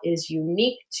out is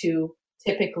unique to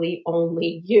typically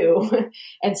only you.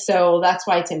 And so that's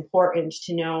why it's important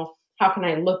to know, how can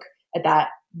I look at that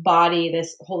body,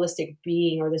 this holistic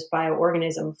being or this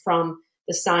bioorganism, from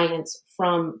the science,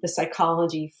 from the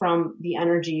psychology, from the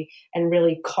energy, and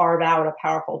really carve out a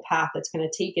powerful path that's going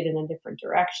to take it in a different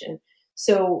direction.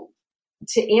 So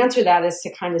to answer that is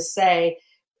to kind of say,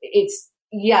 it's,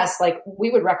 yes, like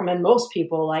we would recommend most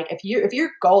people, like if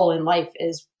your goal in life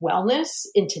is wellness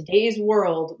in today's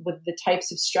world with the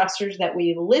types of stressors that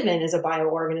we live in as a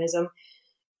bioorganism,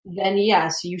 then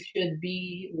yes, you should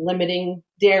be limiting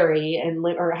dairy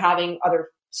or having other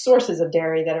sources of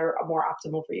dairy that are more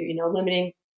optimal for you,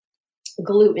 limiting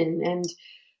gluten and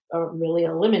really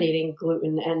eliminating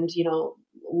gluten and,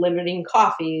 limiting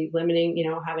coffee, limiting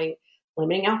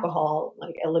alcohol,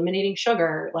 like eliminating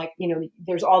sugar, like,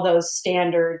 there's all those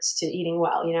standards to eating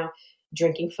well,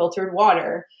 drinking filtered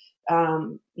water,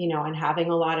 and having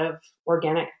a lot of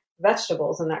organic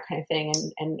vegetables and that kind of thing,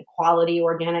 and quality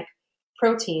organic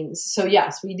proteins. So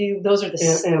yes, we do. Those are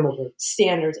the animal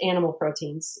standards, animal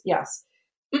proteins. Yes.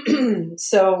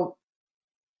 So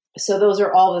those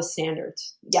are all the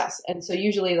standards. Yes. And so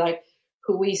usually like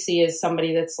who we see is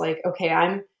somebody that's like, okay,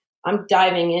 I'm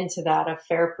diving into that a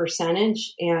fair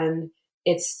percentage and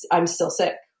I'm still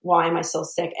sick. Why am I still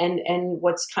sick? And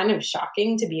what's kind of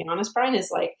shocking, to be honest, Brian,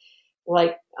 is like,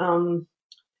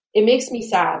 it makes me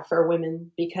sad for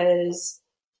women because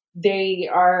they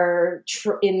are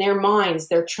in their minds,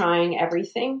 they're trying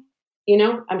everything.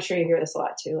 I'm sure you hear this a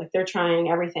lot too. Like they're trying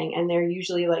everything, and they're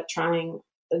usually like trying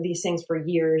these things for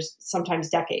years, sometimes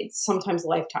decades, sometimes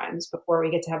lifetimes before we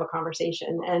get to have a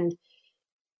conversation.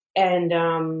 And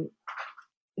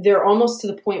they're almost to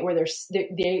the point where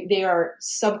they are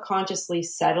subconsciously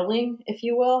settling, if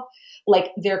you will.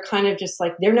 Like they're kind of just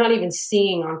like, they're not even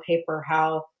seeing on paper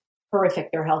how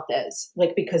horrific their health is,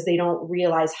 like, because they don't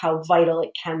realize how vital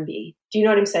it can be. Do you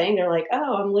know what I'm saying? They're like,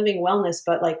 oh, I'm living wellness,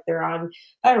 but like they're on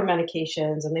thyroid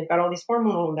medications and they've got all these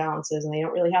hormonal imbalances and they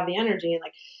don't really have the energy.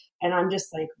 And I'm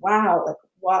just like, wow, like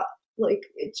what, like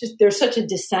it's just, there's such a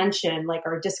dissension, like,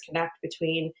 or disconnect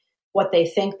between what they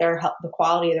think their health, the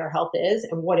quality of their health is,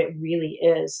 and what it really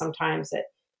is. Sometimes that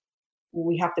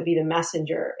we have to be the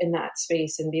messenger in that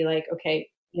space and be like, okay,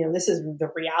 this is the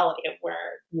reality of where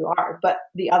you are. But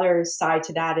the other side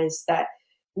to that is that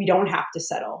we don't have to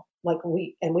settle.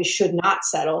 We should not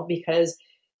settle, because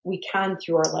we can,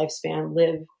 through our lifespan,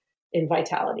 live in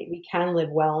vitality. We can live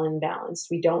well and balanced.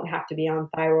 We don't have to be on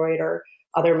thyroid or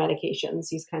other medications,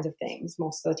 these kinds of things.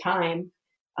 Most of the time,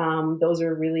 those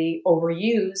are really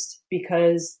overused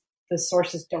because the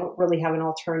sources don't really have an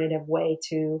alternative way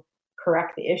to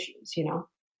correct the issues,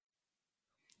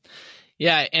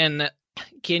 Yeah. And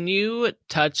can you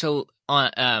touch a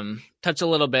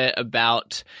little bit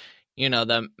about,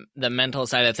 the mental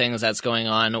side of things that's going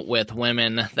on with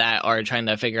women that are trying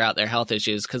to figure out their health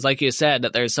issues? Because like you said,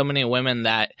 there's so many women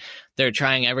that they're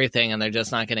trying everything and they're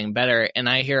just not getting better. And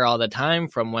I hear all the time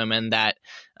from women that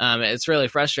it's really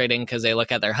frustrating because they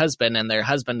look at their husband and their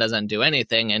husband doesn't do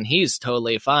anything and he's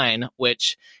totally fine,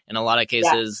 which in a lot of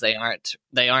cases they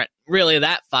aren't really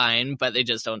that fine, but they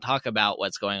just don't talk about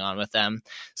what's going on with them.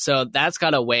 So that's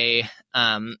got to weigh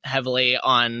heavily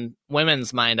on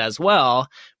women's mind as well,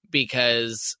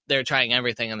 because they're trying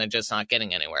everything and they're just not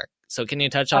getting anywhere. So can you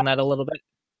touch on that a little bit?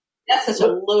 That's such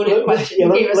a loaded question.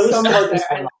 You gave us so much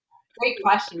there. Great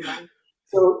question, Brian.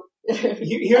 So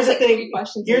here's the thing.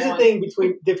 Here's the thing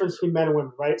difference between men and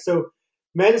women, right? So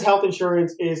men's health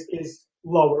insurance is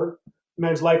lower.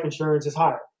 Men's life insurance is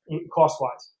higher cost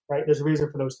wise, right? There's a reason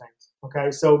for those things.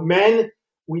 Okay. So men,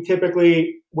 we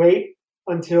typically wait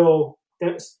until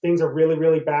things are really,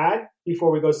 really bad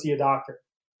before we go see a doctor.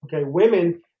 Okay.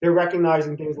 Women, they're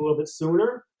recognizing things a little bit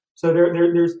sooner. So they're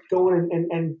going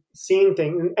and seeing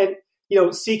things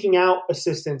and seeking out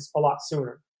assistance a lot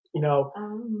sooner,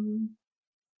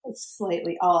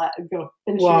 Slightly. I'll go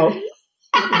finish. Well,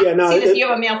 yeah, no. See this, you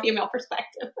have a male-female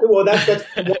perspective. Well, that's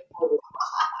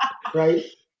right?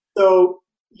 So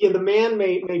yeah, the man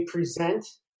may present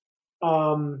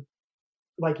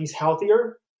like he's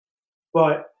healthier,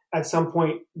 but at some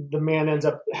point the man ends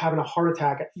up having a heart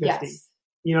attack at 50. Yes.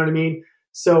 You know what I mean?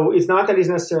 So it's not that he's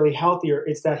necessarily healthier;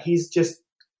 it's that he's just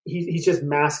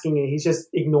masking it. He's just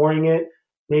ignoring it.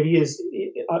 Maybe is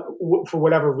for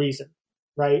whatever reason,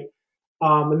 right?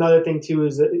 Another thing too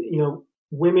is that,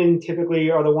 women typically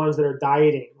are the ones that are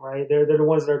dieting, right? They're the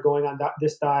ones that are going on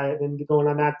this diet and going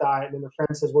on that diet. And then the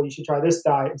friend says, well, you should try this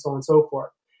diet and so on and so forth.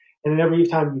 And then every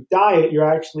time you diet, you're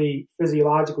actually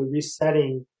physiologically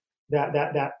resetting that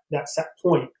set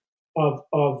point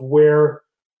of where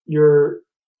you're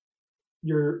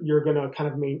going to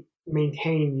kind of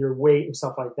maintain your weight and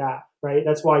stuff like that, right?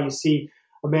 That's why you see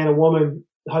a man and woman,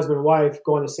 husband and wife,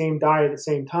 go on the same diet at the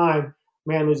same time.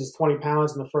 Man loses 20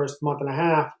 pounds in the first month and a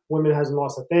half. Woman hasn't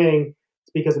lost a thing.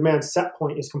 It's because the man's set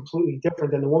point is completely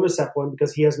different than the woman's set point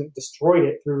because he hasn't destroyed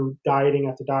it through dieting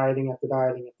after dieting after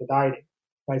dieting after dieting,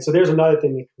 right? So there's another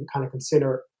thing you can kind of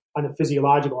consider on the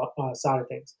physiological side of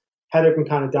things. Heather can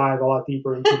kind of dive a lot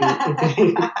deeper into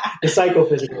the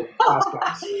psychophysical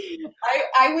aspects.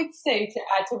 I would say, to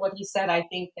add to what he said, I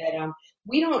think that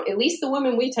we don't, at least the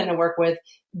women we tend to work with,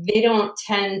 they don't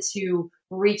tend to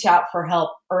reach out for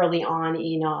help early on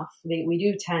enough. We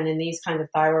do tend in these kind of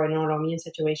thyroid and autoimmune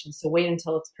situations to wait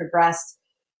until it's progressed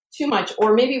too much,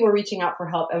 or maybe we're reaching out for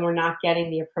help and we're not getting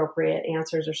the appropriate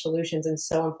answers or solutions. And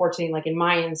so unfortunately, like in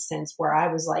my instance where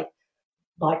I was like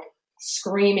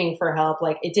screaming for help,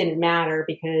 like it didn't matter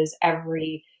because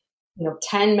every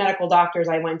 10 medical doctors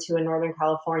I went to in Northern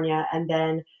California and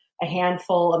then a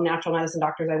handful of natural medicine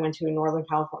doctors I went to in Northern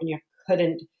California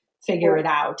couldn't figure it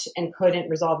out and couldn't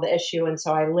resolve the issue. And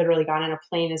so I literally got in a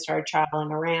plane and started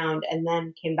traveling around and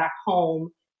then came back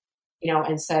home,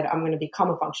 and said, I'm going to become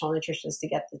a functional nutritionist to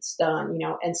get this done,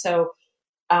 And so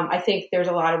I think there's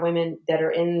a lot of women that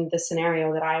are in the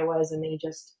scenario that I was, and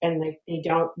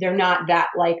they're not that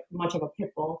like much of a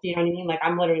pit bull. Do you know what I mean? Like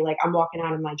I'm literally like, I'm walking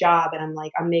out of my job and I'm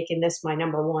like, I'm making this my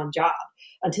number one job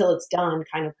until it's done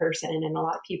kind of person. And a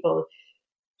lot of people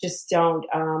just don't,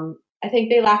 I think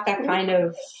they lack that kind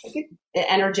of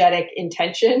energetic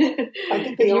intention. I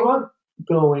think they are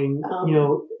going,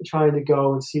 trying to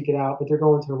go and seek it out, but they're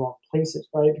going to the wrong places,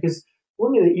 right? Because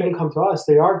women that even come to us,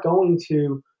 they are going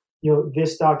to,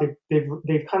 this doctor,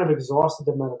 they've kind of exhausted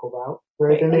the medical route,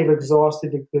 right? Then they've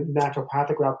exhausted the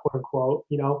naturopathic route, quote unquote.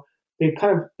 They've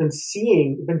kind of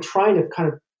been trying to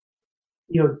kind of,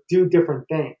 do different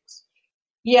things.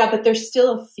 Yeah, but there's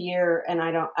still a fear, and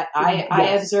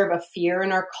I observe a fear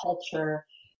in our culture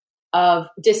of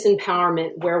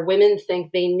disempowerment where women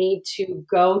think they need to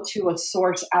go to a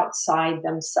source outside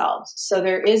themselves. So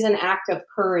there is an act of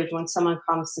courage when someone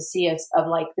comes to see us of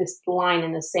like this line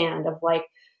in the sand of like,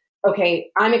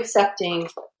 okay, I'm accepting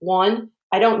one,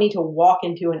 I don't need to walk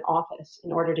into an office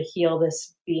in order to heal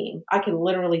this being. I can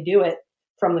literally do it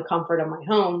from the comfort of my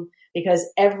home because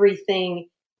everything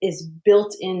is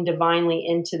built in divinely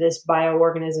into this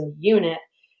bioorganism unit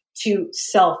to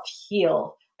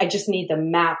self-heal. I just need the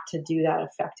map to do that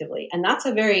effectively. And that's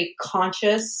a very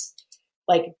conscious,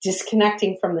 like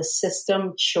disconnecting from the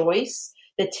system choice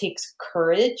that takes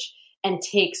courage and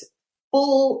takes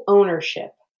full ownership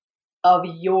of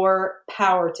your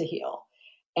power to heal.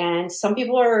 And some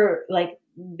people are like,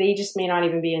 they just may not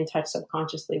even be in touch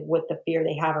subconsciously with the fear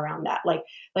they have around that. Like,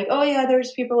 oh yeah,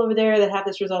 there's people over there that have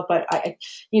this result, but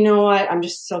you know what? I'm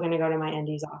just still going to go to my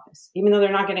ND's office, even though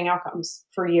they're not getting outcomes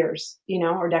for years,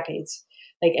 or decades.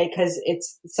 Like, because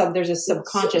there's a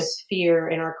subconscious fear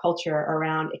in our culture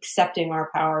around accepting our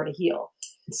power to heal.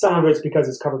 Some of it's because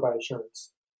it's covered by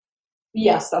insurance.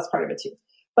 Yes, that's part of it too.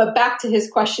 But back to his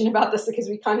question about this, because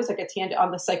we kind of took a tangent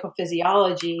on the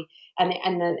psychophysiology and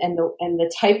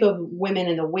the type of women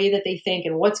and the way that they think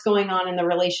and what's going on in the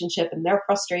relationship and their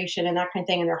frustration and that kind of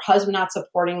thing, and their husband not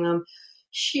supporting them.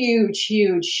 Huge,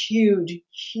 huge, huge,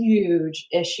 huge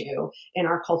issue in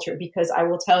our culture. Because I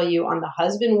will tell you on the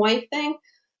husband-wife thing,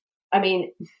 I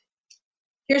mean,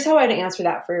 here's how I'd answer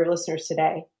that for your listeners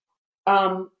today.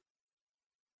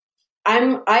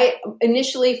 I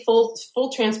initially full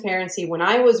transparency when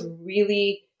I was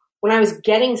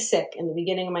getting sick in the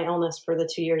beginning of my illness for the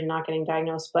 2 years not getting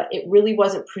diagnosed, but it really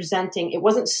wasn't presenting. It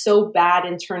wasn't so bad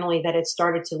internally that it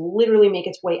started to literally make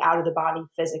its way out of the body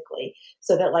physically.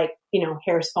 So that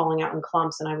hair's falling out in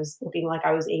clumps and I was looking like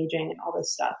I was aging and all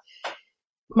this stuff.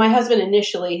 My husband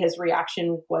initially, his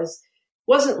reaction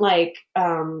wasn't like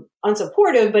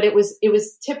unsupportive, but it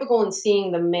was typical in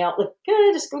seeing the male, like,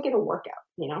 just go get a workout,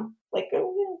 go get a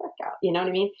workout, you know what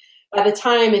I mean? by the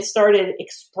time it started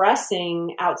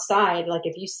expressing outside, like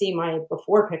if you see my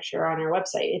before picture on our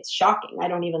website, it's shocking. I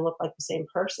don't even look like the same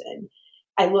person.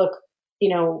 I look,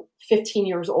 15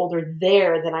 years older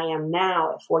there than I am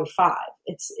now at 45.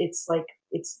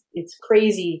 It's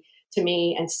crazy to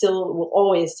me, and still will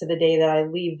always, to the day that I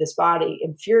leave this body,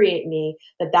 infuriate me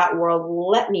that world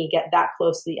let me get that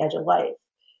close to the edge of life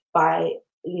by,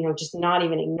 just not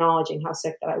even acknowledging how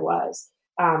sick that I was,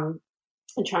 and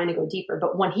trying to go deeper.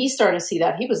 But when he started to see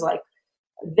that, he was like,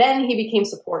 then he became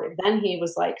supportive. Then he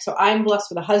was like, so I'm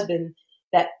blessed with a husband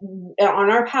that on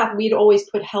our path, we'd always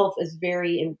put health as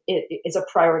is a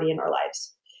priority in our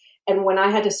lives. And when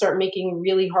I had to start making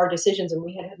really hard decisions, and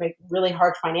we had to make really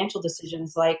hard financial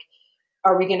decisions, like,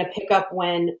 are we going to pick up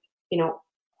when,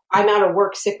 I'm out of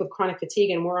work sick with chronic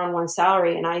fatigue and we're on one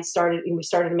salary, and we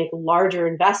started to make larger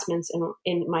investments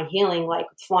in my healing, like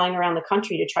flying around the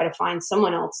country to try to find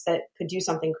someone else that could do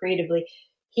something creatively.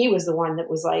 He was the one that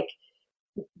was like,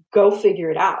 go figure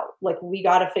it out. Like, we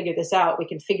got to figure this out. We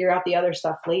can figure out the other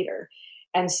stuff later.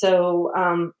 And so,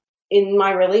 in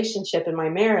my relationship, in my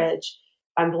marriage,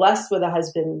 I'm blessed with a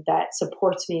husband that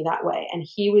supports me that way. And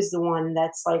he was the one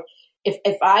that's like,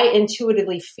 if I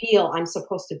intuitively feel I'm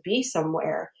supposed to be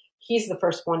somewhere, he's the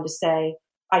first one to say,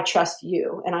 I trust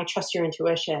you and I trust your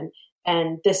intuition.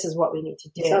 And this is what we need to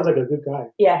do. He sounds like a good guy.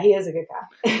 Yeah, he is a good guy.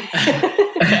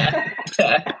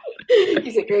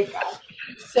 He's a great guy.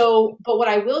 So, but what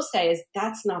I will say is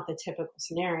that's not the typical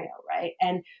scenario, right?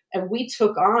 And we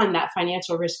took on that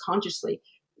financial risk consciously.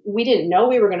 We didn't know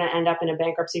we were going to end up in a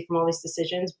bankruptcy from all these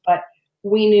decisions, but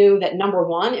we knew that, number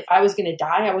one, if I was going to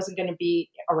die, I wasn't going to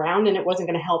be around, and it wasn't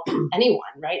going to help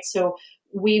anyone, right? So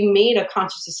we made a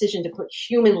conscious decision to put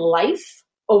human life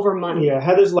over money. Yeah,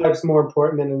 Heather's life's more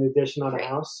important than an addition on Right. a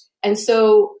house. And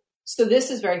so this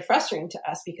is very frustrating to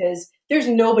us, because there's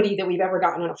nobody that we've ever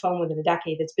gotten on a phone with in a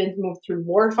decade that's been moved through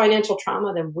more financial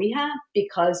trauma than we have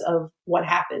because of what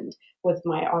happened with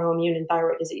my autoimmune and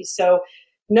thyroid disease. So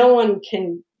no one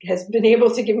has been able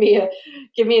to give me an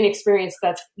experience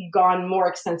that's gone more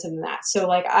extensive than that. So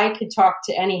like, I could talk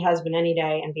to any husband any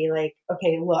day and be like,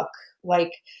 okay, look,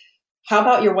 like, how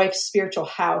about your wife's spiritual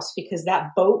house? Because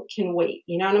that boat can wait.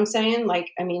 You know what I'm saying?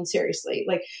 Like, I mean, seriously,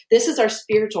 like, this is our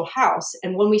spiritual house.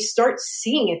 And when we start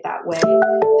seeing it that way,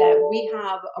 that we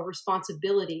have a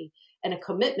responsibility and a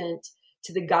commitment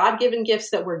to the God-given gifts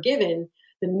that we're given,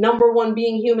 the number one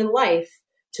being human life,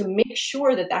 to make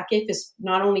sure that gift is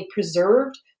not only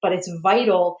preserved, but it's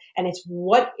vital and it's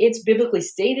what it's biblically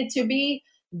stated to be,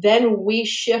 then we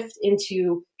shift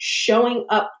into showing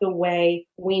up the way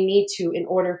we need to in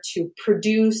order to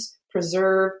produce,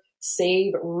 preserve,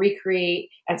 save, recreate,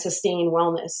 and sustain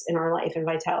wellness in our life and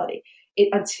vitality.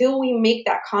 Until we make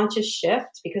that conscious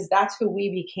shift, because that's who we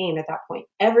became at that point.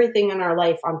 Everything in our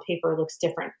life on paper looks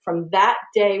different. From that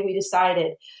day, we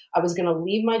decided I was going to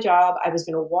leave my job. I was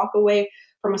going to walk away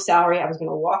from a salary. I was going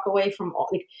to walk away from all.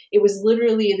 Like, it was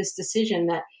literally this decision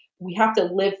that we have to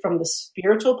live from the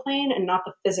spiritual plane and not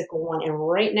the physical one. And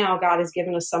right now, God has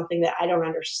given us something that I don't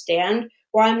understand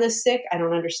why I'm this sick. I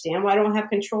don't understand why I don't have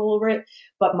control over it.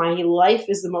 But my life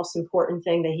is the most important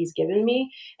thing that He's given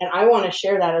me. And I want to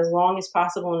share that as long as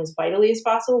possible and as vitally as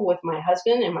possible with my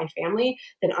husband and my family.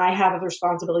 Then I have a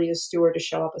responsibility as steward to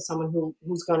show up as someone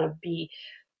who's going to be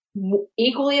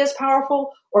equally as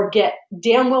powerful, or get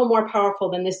damn well more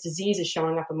powerful than this disease is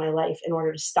showing up in my life in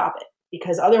order to stop it.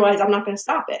 Because otherwise I'm not going to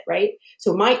stop it, right?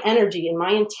 So my energy and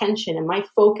my intention and my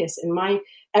focus and my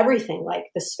everything, like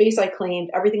the space I claimed,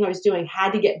 everything I was doing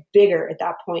had to get bigger at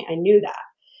that point. I knew that.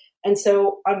 And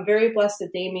so I'm very blessed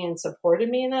that Damien supported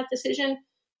me in that decision.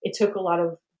 It took a lot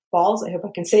of balls, I hope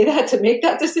I can say that, to make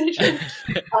that decision.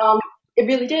 It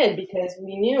really did, because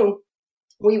we knew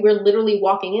we were literally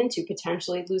walking into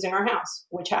potentially losing our house,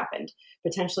 which happened,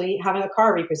 potentially having a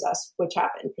car repossessed, which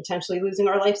happened, potentially losing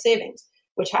our life savings,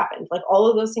 which happened. Like, all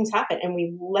of those things happened, and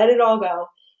we let it all go.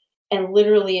 And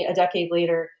literally a decade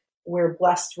later, we're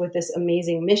blessed with this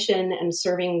amazing mission and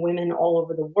serving women all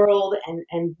over the world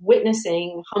and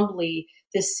witnessing humbly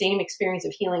this same experience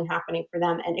of healing happening for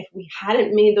them. And if we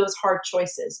hadn't made those hard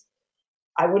choices,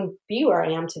 I wouldn't be where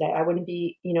I am today. I wouldn't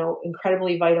be,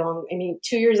 incredibly vital. I mean,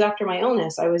 2 years after my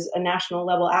illness, I was a national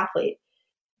level athlete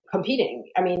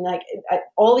competing. I mean,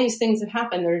 all these things have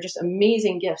happened. They're just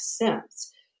amazing gifts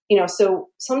since. So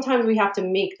sometimes we have to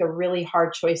make the really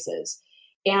hard choices.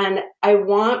 And I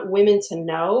want women to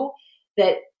know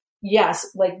that,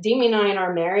 yes, like Damien and I in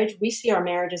our marriage, we see our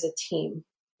marriage as a team,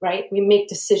 right? We make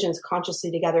decisions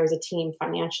consciously together as a team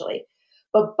financially.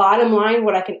 But bottom line,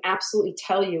 what I can absolutely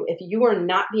tell you, if you are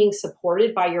not being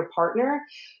supported by your partner,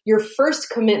 your first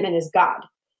commitment is God.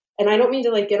 And I don't mean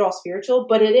to like get all spiritual,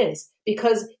 but it is,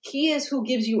 because he is who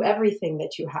gives you everything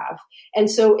that you have. And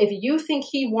so if you think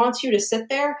he wants you to sit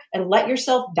there and let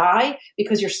yourself die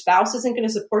because your spouse isn't going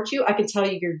to support you, I can tell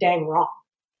you you're dang wrong.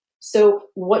 So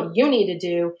what you need to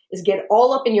do is get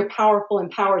all up in your powerful,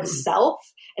 empowered self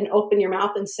and open your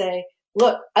mouth and say,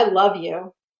 look, I love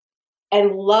you.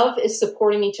 And love is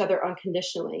supporting each other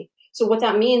unconditionally. So what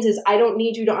that means is I don't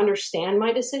need you to understand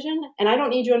my decision, and I don't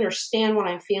need you to understand what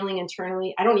I'm feeling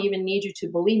internally. I don't even need you to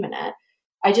believe in it.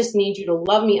 I just need you to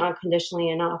love me unconditionally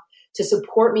enough to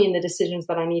support me in the decisions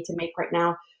that I need to make right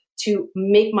now to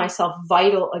make myself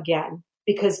vital again,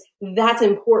 because that's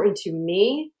important to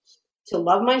me to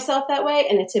love myself that way.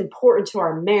 And it's important to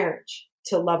our marriage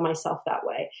to love myself that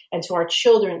way, and to our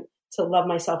children to love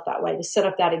myself that way, to set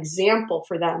up that example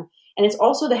for them. And it's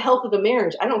also the health of the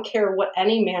marriage. I don't care what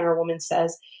any man or woman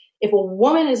says. If a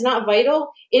woman is not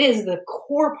vital, it is the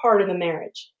core part of the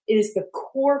marriage. It is the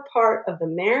core part of the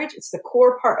marriage. It's the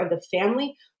core part of the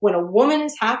family. When a woman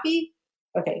is happy,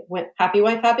 okay, when happy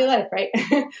wife, happy life, right?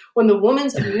 When the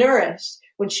woman's nourished,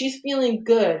 when she's feeling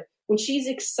good, when she's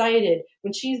excited,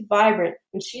 when she's vibrant,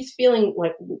 when she's feeling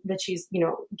like that she's,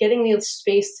 getting the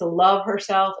space to love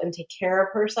herself and take care of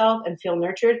herself and feel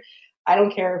nurtured, I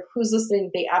don't care who's listening,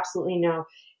 they absolutely know.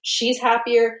 She's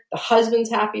happier, the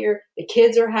husband's happier, the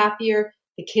kids are happier,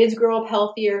 the kids grow up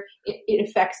healthier. It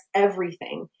affects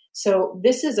everything. So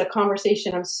this is a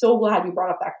conversation. I'm so glad you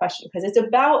brought up that question, because it's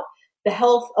about the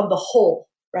health of the whole,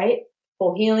 right?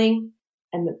 Whole healing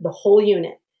and the whole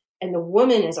unit. And the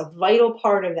woman is a vital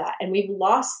part of that. And we've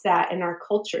lost that in our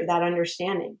culture, that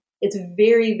understanding. It's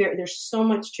very, very, there's so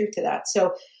much truth to that.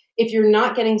 So if you're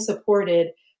not getting supported,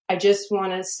 I just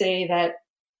want to say that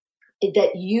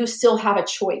you still have a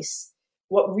choice.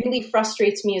 What really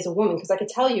frustrates me as a woman, because I could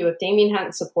tell you if Damien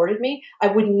hadn't supported me, I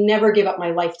would never give up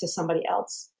my life to somebody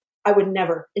else. I would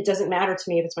never. It doesn't matter to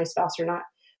me if it's my spouse or not.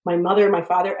 My mother, my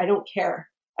father, I don't care.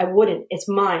 I wouldn't. It's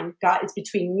mine. God, it's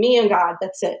between me and God.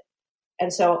 That's it.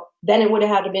 And so then it would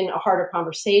have had to been a harder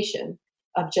conversation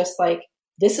of just like,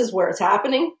 this is where it's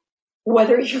happening,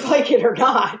 whether you like it or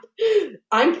not.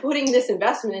 I'm putting this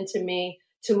investment into me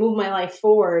to move my life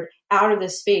forward out of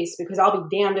this space, because I'll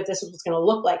be damned if this is what's going to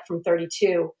look like from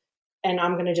 32 and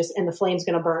and the flame's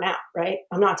going to burn out, right?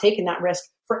 I'm not taking that risk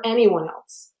for anyone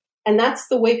else. And that's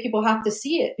the way people have to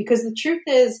see it, because the truth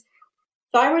is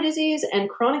thyroid disease and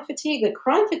chronic fatigue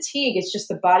is just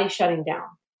the body shutting down.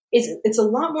 It's a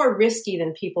lot more risky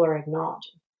than people are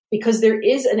acknowledging, because there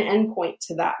is an endpoint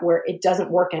to that where it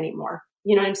doesn't work anymore.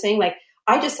 You know what I'm saying? Like,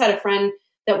 I just had a friend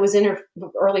that was in her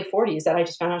early 40s that I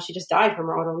just found out she just died from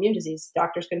her autoimmune disease.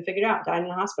 Doctors couldn't figure it out, died in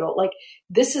the hospital. Like,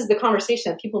 this is the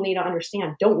conversation that people need to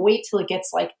understand. Don't wait till it gets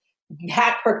like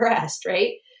that progressed,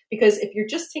 right? Because if you're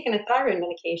just taking a thyroid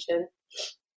medication,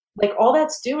 like all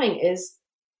that's doing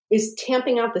is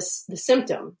tamping out the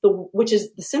symptom, the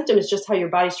symptom is just how your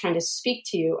body's trying to speak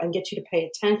to you and get you to pay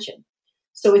attention.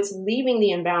 So it's leaving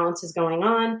the imbalances going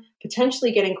on,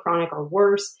 potentially getting chronic or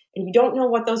worse. And you don't know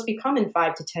what those become in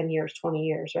 5 to 10 years, 20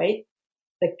 years, right?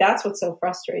 Like, that's what's so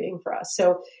frustrating for us.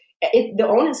 So the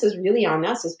onus is really on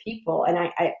us as people. And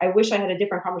I wish I had a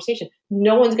different conversation.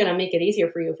 No one's going to make it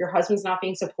easier for you. If your husband's not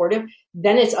being supportive,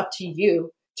 then it's up to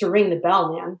you to ring the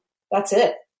bell, man. That's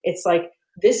it. It's like,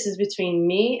 this is between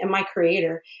me and my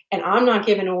creator, and I'm not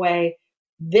giving away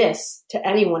this to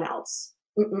anyone else.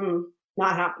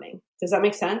 Not happening. Does that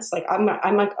make sense? Like, I'm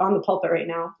like on the pulpit right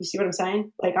now. You see what I'm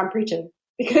saying? Like, I'm preaching,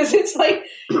 because it's like,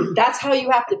 that's how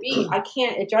you have to be.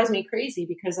 It drives me crazy,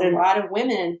 because a lot of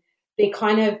women, they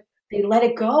let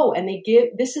it go, and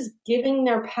this is giving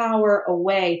their power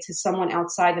away to someone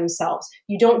outside themselves.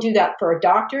 You don't do that for a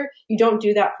doctor. You don't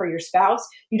do that for your spouse.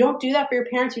 You don't do that for your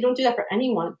parents. You don't do that for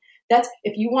anyone. That's,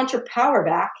 if you want your power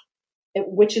back,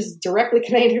 which is directly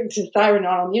connected to thyroid and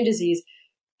autoimmune disease,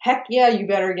 heck yeah, you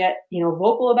better get,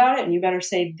 vocal about it, and you better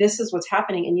say, this is what's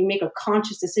happening, and you make a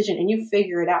conscious decision and you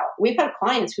figure it out. We've had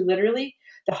clients who literally,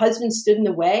 the husband stood in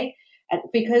the way, and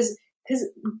because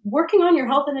working on your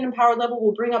health at an empowered level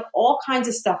will bring up all kinds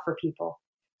of stuff for people.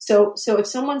 So if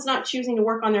someone's not choosing to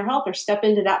work on their health or step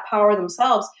into that power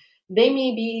themselves, they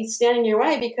may be standing in your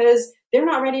way because they're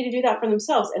not ready to do that for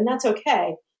themselves. And that's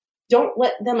okay. Don't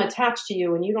let them attach to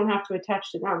you, and you don't have to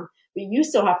attach to them. But you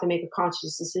still have to make a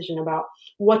conscious decision about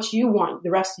what you want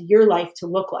the rest of your life to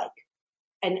look like.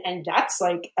 And that's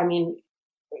like,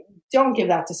 don't give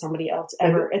that to somebody else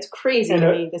ever. It's crazy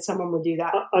to me that someone would do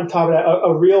that. On top of that,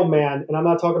 a real man, and I'm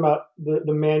not talking about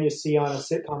the man you see on a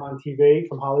sitcom on TV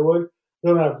from Hollywood.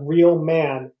 I'm talking about a real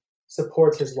man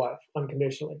supports his wife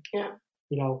unconditionally. Yeah.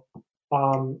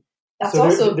 That's so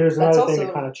also there's that's another thing also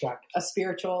to kind of check. a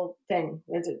spiritual thing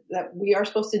that we are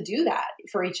supposed to do that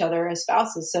for each other as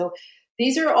spouses. So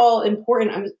these are all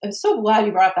important. I'm so glad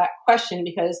you brought up that question,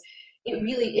 because it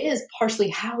really is partially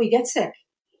how we get sick.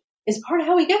 It's part of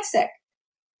how we get sick.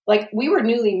 Like, we were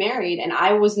newly married and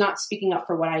I was not speaking up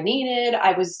for what I needed.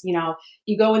 I was,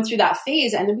 you go in through that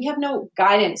phase, and then we have no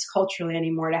guidance culturally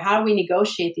anymore to how do we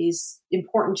negotiate these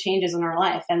important changes in our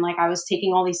life. And like, I was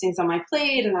taking all these things on my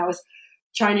plate and I was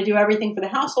trying to do everything for the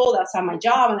household outside my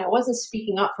job. And I wasn't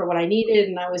speaking up for what I needed.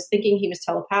 And I was thinking he was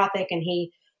telepathic and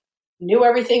he knew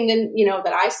everything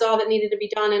that I saw that needed to be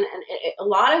done. And a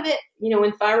lot of it,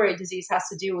 in thyroid disease has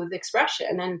to do with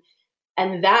expression.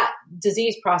 And that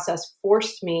disease process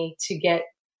forced me to get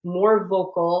more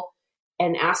vocal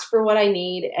and ask for what I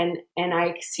need. And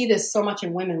I see this so much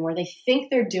in women where they think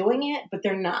they're doing it, but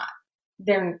they're not.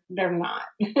 They're not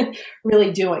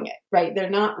really doing it, right? They're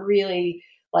not really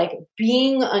like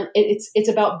it's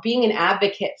about being an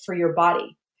advocate for your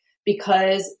body,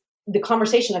 because the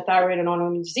conversation of thyroid and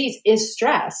autoimmune disease is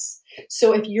stress.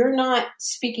 So if you're not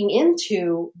speaking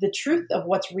into the truth of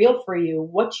what's real for you,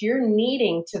 what you're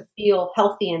needing to feel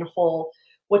healthy and whole,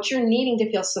 what you're needing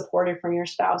to feel supported from your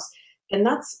spouse, then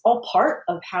that's all part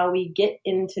of how we get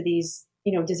into these,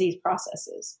 disease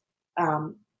processes.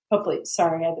 Hopefully,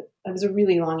 sorry, that was a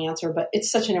really long answer, but it's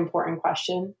such an important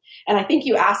question. And I think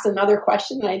you asked another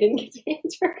question that I didn't get to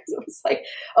answer, because it was like,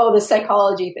 the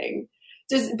psychology thing.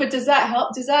 Does that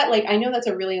help? I know that's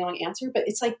a really long answer, but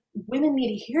it's like, women need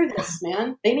to hear this,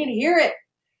 man. They need to hear it.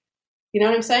 You know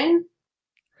what I'm saying?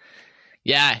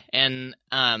 Yeah. And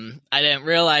I didn't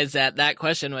realize that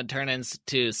question would turn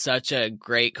into such a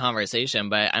great conversation,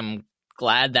 but I'm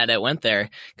glad that it went there,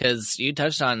 because you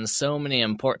touched on so many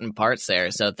important parts there.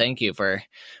 So thank you for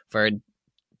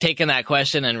taking that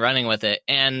question and running with it.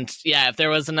 And yeah, if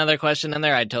there was another question in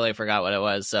there, I totally forgot what it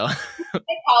was. So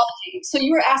psychology. So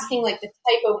you were asking like the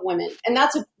type of women, and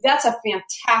that's a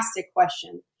fantastic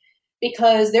question,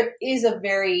 because there is a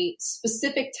very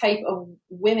specific type of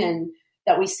women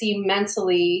that we see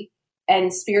mentally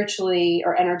and spiritually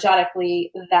or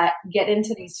energetically that get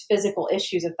into these physical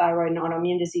issues of thyroid and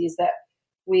autoimmune disease that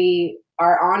we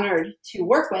are honored to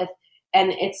work with.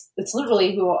 And it's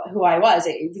literally who I was.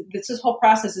 This whole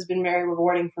process has been very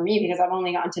rewarding for me, because I've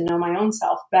only gotten to know my own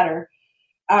self better.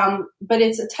 But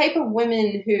it's a type of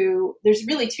women who, there's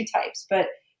really two types, but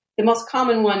the most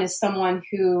common one is someone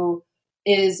who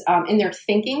is in their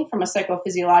thinking from a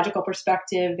psychophysiological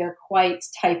perspective. They're quite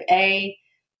type A.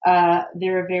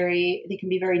 They can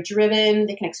be very driven.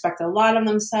 They can expect a lot of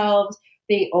themselves.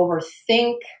 They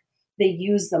overthink. They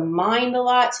use the mind a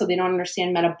lot, so they don't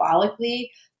understand metabolically.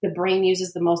 The brain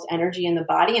uses the most energy in the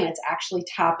body, and it's actually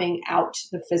tapping out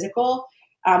the physical.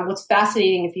 What's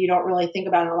fascinating, if you don't really think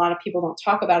about it, a lot of people don't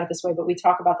talk about it this way, but we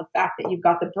talk about the fact that you've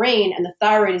got the brain, and the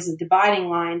thyroid is the dividing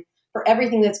line for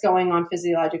everything that's going on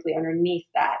physiologically underneath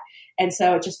that. And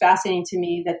so it's just fascinating to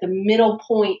me that the middle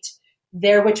point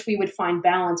there, which we would find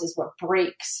balance, is what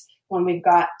breaks when we've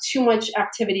got too much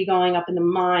activity going up in the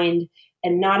mind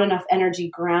and not enough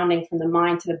energy grounding from the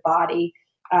mind to the body,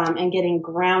 and getting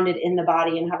grounded in the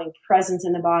body and having presence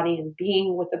in the body and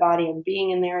being with the body and being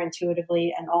in there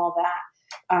intuitively and all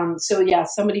that. So yeah,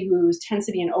 somebody who tends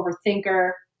to be an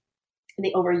overthinker,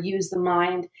 they overuse the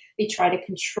mind, they try to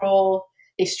control,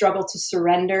 they struggle to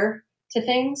surrender to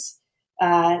things.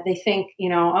 They think,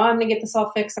 I'm going to get this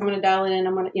all fixed. I'm going to dial it in.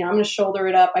 I'm going to shoulder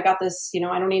it up. I got this, I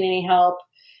don't need any help.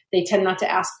 They tend not to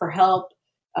ask for help.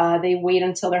 They wait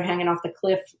until they're hanging off the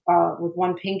cliff with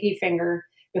one pinky finger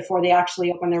before they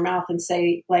actually open their mouth and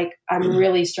say, like, I'm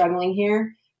really struggling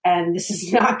here and this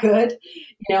is not good,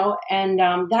 and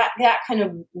that kind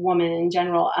of woman in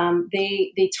general,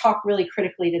 they talk really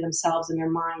critically to themselves and their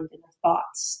mind and their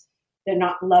thoughts. They're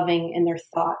not loving in their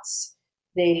thoughts.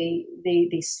 They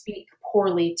speak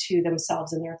poorly to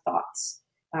themselves and their thoughts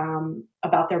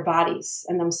about their bodies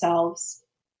and themselves.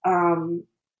 And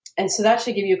so that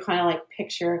should give you kind of like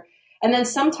picture. And then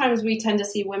sometimes we tend to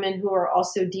see women who are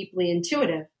also deeply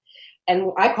intuitive.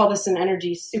 And I call this an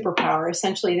energy superpower.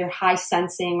 Essentially, they're high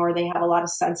sensing, or they have a lot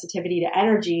of sensitivity to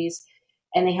energies,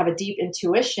 and they have a deep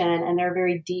intuition, and they're a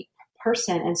very deep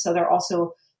person. And so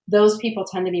those people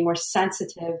tend to be more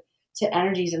sensitive to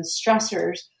energies and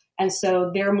stressors. And so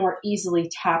they're more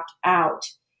easily tapped out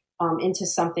into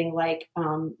something like,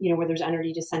 where there's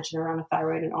energy dissension around a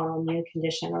thyroid and autoimmune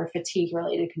condition or a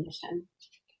fatigue-related condition.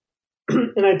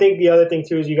 And I think the other thing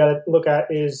too is you got to look at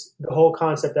is the whole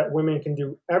concept that women can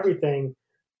do everything.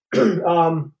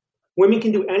 Women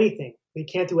can do anything; they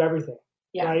can't do everything.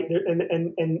 Yeah. Right?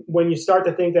 And when you start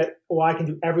to think that, I can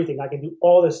do everything, I can do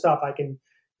all this stuff, I can,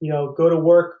 go to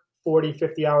work 40,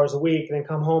 50 hours a week and then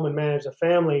come home and manage a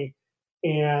family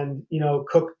and,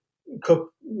 cook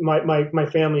my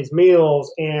family's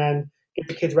meals and get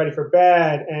the kids ready for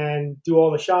bed and do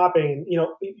all the shopping,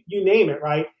 you name it,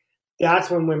 right? That's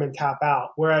when women tap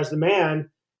out. Whereas the man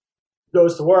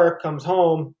goes to work, comes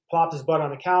home, plops his butt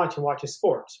on the couch and watches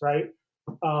sports, right?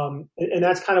 And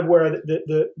that's kind of where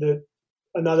the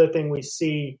another thing we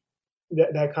see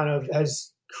that kind of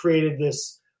has created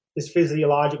this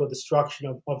physiological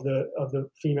destruction of the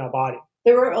female body.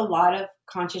 There were a lot of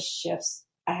conscious shifts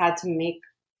I had to make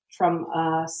from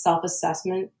a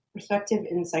self-assessment perspective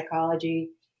in psychology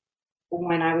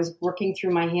when I was working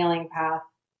through my healing path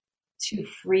to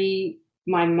free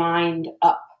my mind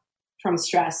up from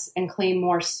stress and claim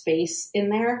more space in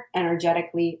there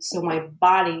energetically so my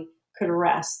body could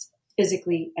rest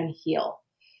physically and heal.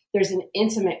 There's an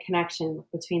intimate connection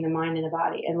between the mind and the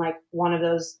body. And like one of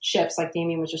those shifts, like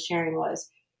Damien was just sharing, was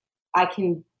I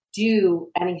can do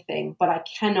anything, but I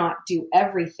cannot do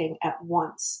everything at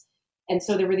once. And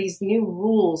so there were these new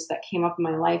rules that came up in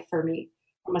my life for me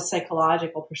from a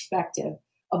psychological perspective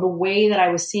of the way that I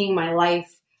was seeing my life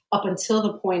up until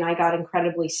the point I got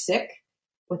incredibly sick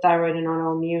with thyroid and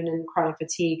autoimmune and chronic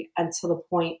fatigue until the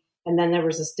point. And then there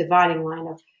was this dividing line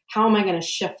of how am I going to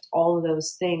shift all of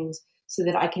those things so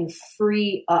that I can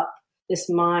free up this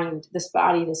mind, this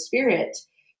body, this spirit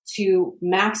to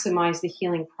maximize the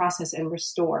healing process and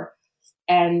restore.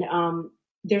 And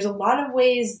there's a lot of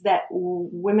ways that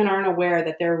women aren't aware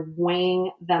that they're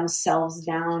weighing themselves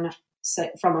down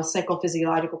from a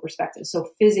psychophysiological perspective. So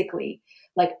physically,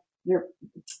 like they're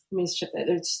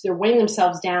weighing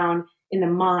themselves down in the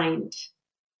mind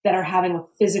that are having a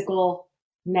physical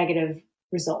negative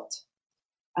result.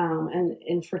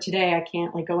 And for today, I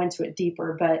can't go into it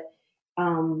deeper, but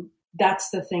that's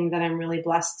the thing that I'm really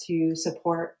blessed to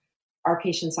support our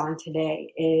patients on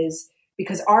today, is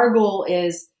because our goal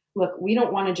is, look, we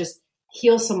don't want to just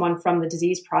heal someone from the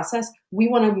disease process. We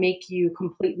want to make you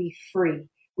completely free.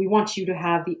 We want you to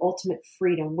have the ultimate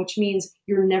freedom, which means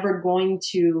you're never going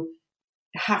to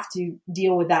have to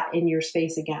deal with that in your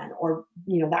space again, or,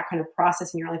 that kind of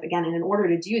process in your life again. And in order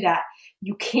to do that,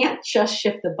 you can't just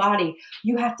shift the body.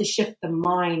 You have to shift the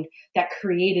mind that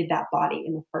created that body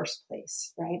in the first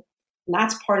place, right? And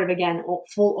that's part of, again,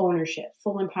 full ownership,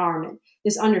 full empowerment,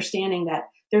 this understanding that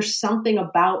there's something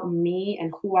about me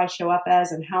and who I show up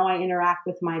as and how I interact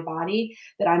with my body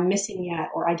that I'm missing yet,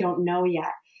 or I don't know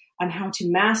yet on how to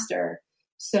master,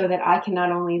 so that I can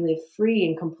not only live free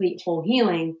and complete whole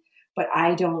healing, but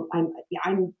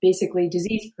I'm basically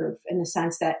disease proof in the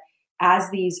sense that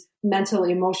as these mental,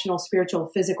 emotional,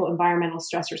 spiritual, physical, environmental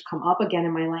stressors come up again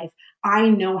in my life, I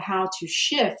know how to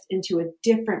shift into a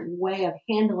different way of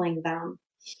handling them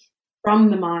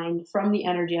from the mind, from the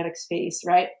energetic space,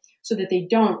 right? So that they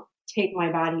don't take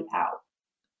my body out.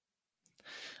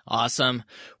 Awesome.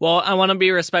 Well, I want to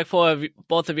be respectful of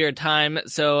both of your time,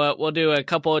 so we'll do a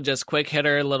couple just quick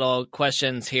hitter little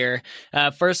questions here.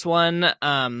 First one,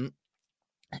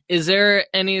 is there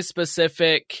any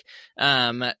specific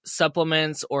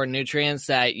supplements or nutrients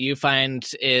that you find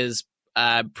is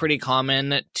pretty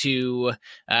common to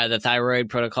the thyroid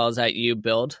protocols that you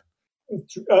build?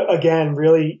 Again,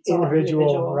 really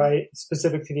individual, right?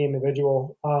 Specific to the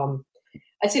individual.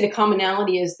 I'd say the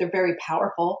commonality is they're very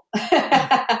powerful.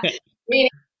 Meaning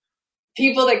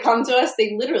people that come to us,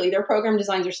 their program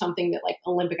designs are something that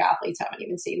Olympic athletes haven't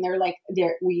even seen.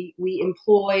 We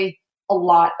employ a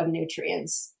lot of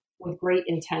nutrients with great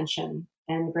intention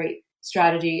and great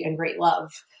strategy and great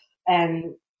love.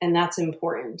 And that's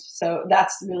important. So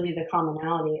that's really the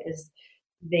commonality, is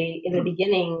in the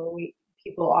beginning,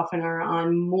 people often are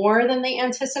on more than they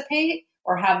anticipate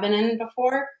or have been in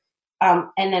before. And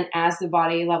then as the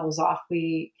body levels off,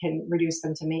 we can reduce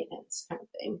them to maintenance kind of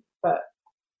thing. But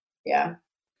yeah.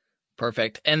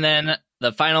 Perfect. And then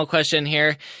the final question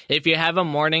here, if you have a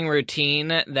morning routine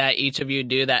that each of you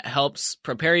do that helps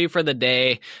prepare you for the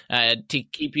day, to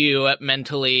keep you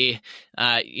mentally,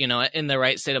 in the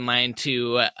right state of mind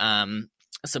to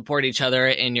support each other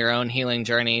in your own healing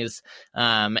journeys,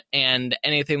 and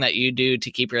anything that you do to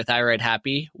keep your thyroid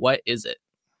happy, what is it?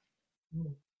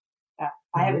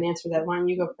 I haven't answered that one.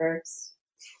 You go first.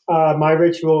 My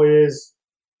ritual is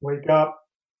wake up,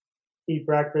 eat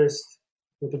breakfast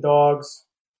with the dogs,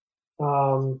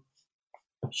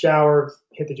 shower,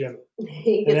 hit the gym.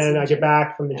 And then I get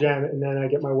back from the gym, and then I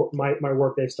get my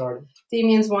work day started.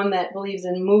 Damien's one that believes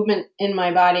in movement in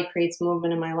my body creates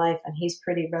movement in my life, and he's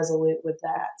pretty resolute with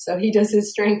that. So he does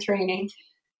his strength training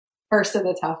first at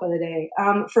the top of the day.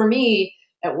 For me,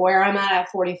 at where I'm at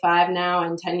 45 now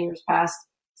and 10 years past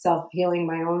self-healing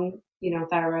my own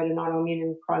thyroid and autoimmune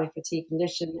and chronic fatigue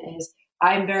condition is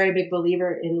I'm a very big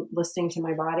believer in listening to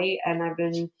my body. And I've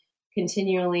been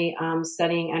continually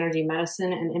studying energy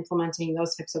medicine and implementing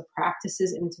those types of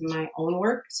practices into my own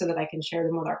work so that I can share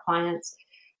them with our clients.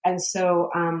 And so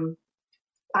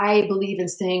I believe in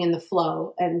staying in the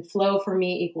flow, and flow for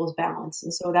me equals balance.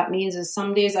 And so that means is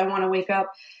some days I want to wake up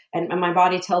and my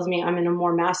body tells me I'm in a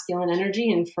more masculine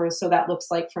energy. And so that looks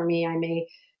like for me, I may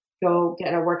go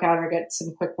get a workout or get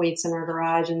some quick weights in our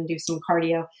garage and do some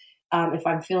cardio. If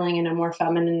I'm feeling in a more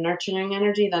feminine, nurturing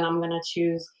energy, then I'm going to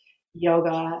choose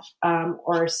yoga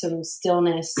or some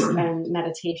stillness and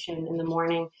meditation in the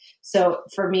morning. So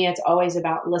for me, it's always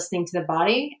about listening to the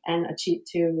body and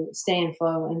to stay in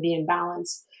flow and be in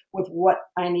balance with what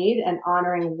I need and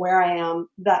honoring where I am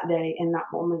that day in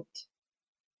that moment.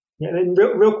 Yeah, and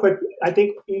real quick, I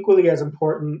think equally as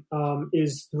important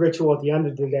is the ritual at the end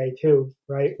of the day too,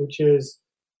 right? Which is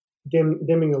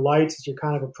dimming the lights as you're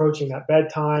kind of approaching that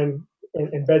bedtime,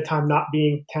 and bedtime not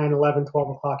being 10, 11, 12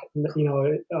 o'clock, at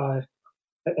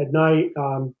night,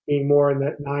 being more in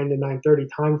that 9 to 9:30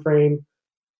 time frame.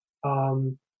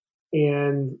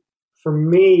 And for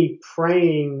me,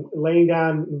 praying, laying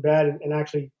down in bed and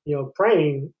actually,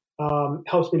 praying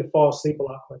helps me to fall asleep a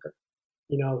lot quicker.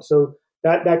 So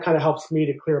that kind of helps me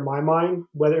to clear my mind,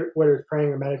 whether it's praying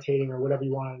or meditating or whatever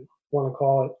you want to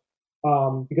call it.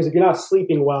 Because if you're not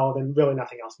sleeping well, then really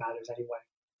nothing else matters anyway,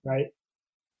 right?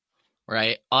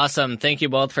 Right. Awesome. Thank you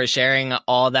both for sharing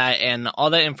all that and all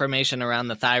the information around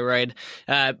the thyroid.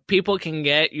 People can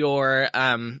get your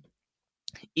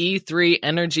E3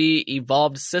 Energy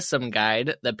Evolved System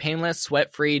Guide, the painless,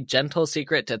 sweat-free, gentle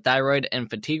secret to thyroid and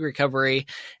fatigue recovery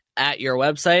at your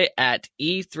website at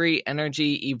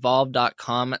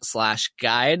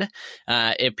e3energyevolve.com/guide.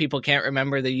 If people can't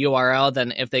remember the URL,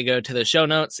 then if they go to the show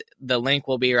notes, the link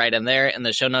will be right in there. And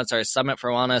the show notes are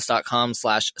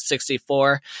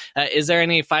summitforwellness.com/64. Is there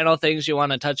any final things you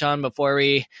want to touch on before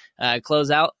we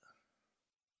close out?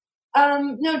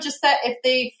 No, just that if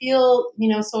they feel,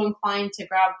 so inclined to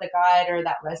grab the guide or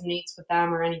that resonates with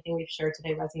them or anything we've shared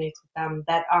today resonates with them,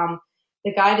 that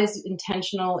the guide is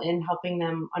intentional in helping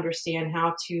them understand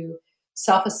how to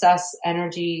self-assess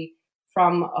energy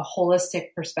from a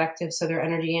holistic perspective. So their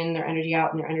energy in, their energy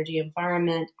out, and their energy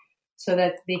environment, so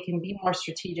that they can be more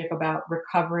strategic about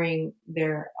recovering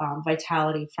their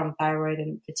vitality from thyroid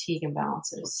and fatigue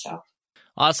imbalances. So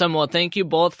awesome. Well, thank you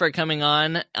both for coming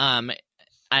on.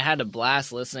 I had a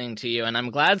blast listening to you, and I'm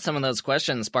glad some of those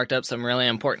questions sparked up some really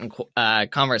important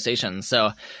conversations.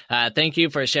 So thank you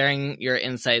for sharing your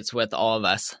insights with all of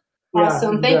us.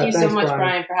 Awesome. Thank you so much,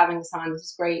 Brian, for having us on. This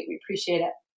is great. We appreciate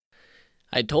it.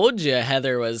 I told you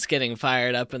Heather was getting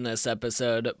fired up in this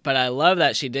episode, but I love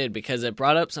that she did because it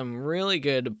brought up some really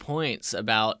good points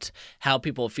about how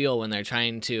people feel when they're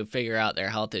trying to figure out their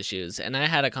health issues. And I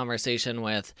had a conversation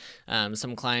with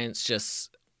some clients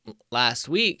just last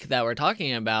week that were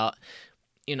talking about,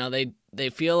 they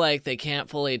feel like they can't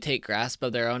fully take grasp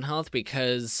of their own health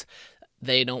because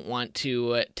they don't want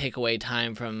to take away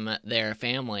time from their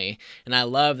family. And I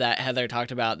love that Heather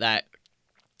talked about that.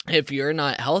 If you're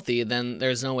not healthy, then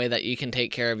there's no way that you can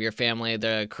take care of your family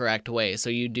the correct way.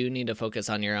 So you do need to focus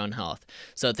on your own health.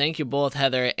 So thank you both,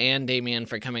 Heather and Damien,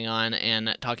 for coming on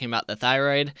and talking about the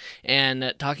thyroid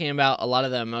and talking about a lot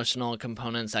of the emotional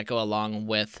components that go along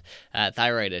with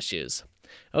thyroid issues.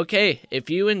 Okay, if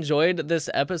you enjoyed this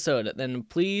episode, then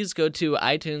please go to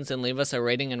iTunes and leave us a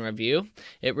rating and review.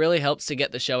 It really helps to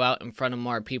get the show out in front of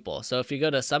more people. So if you go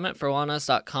to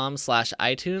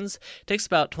summitforwellness.com/iTunes, it takes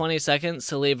about 20 seconds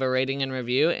to leave a rating and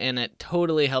review, and it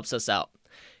totally helps us out.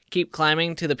 Keep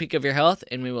climbing to the peak of your health,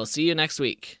 and we will see you next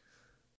week.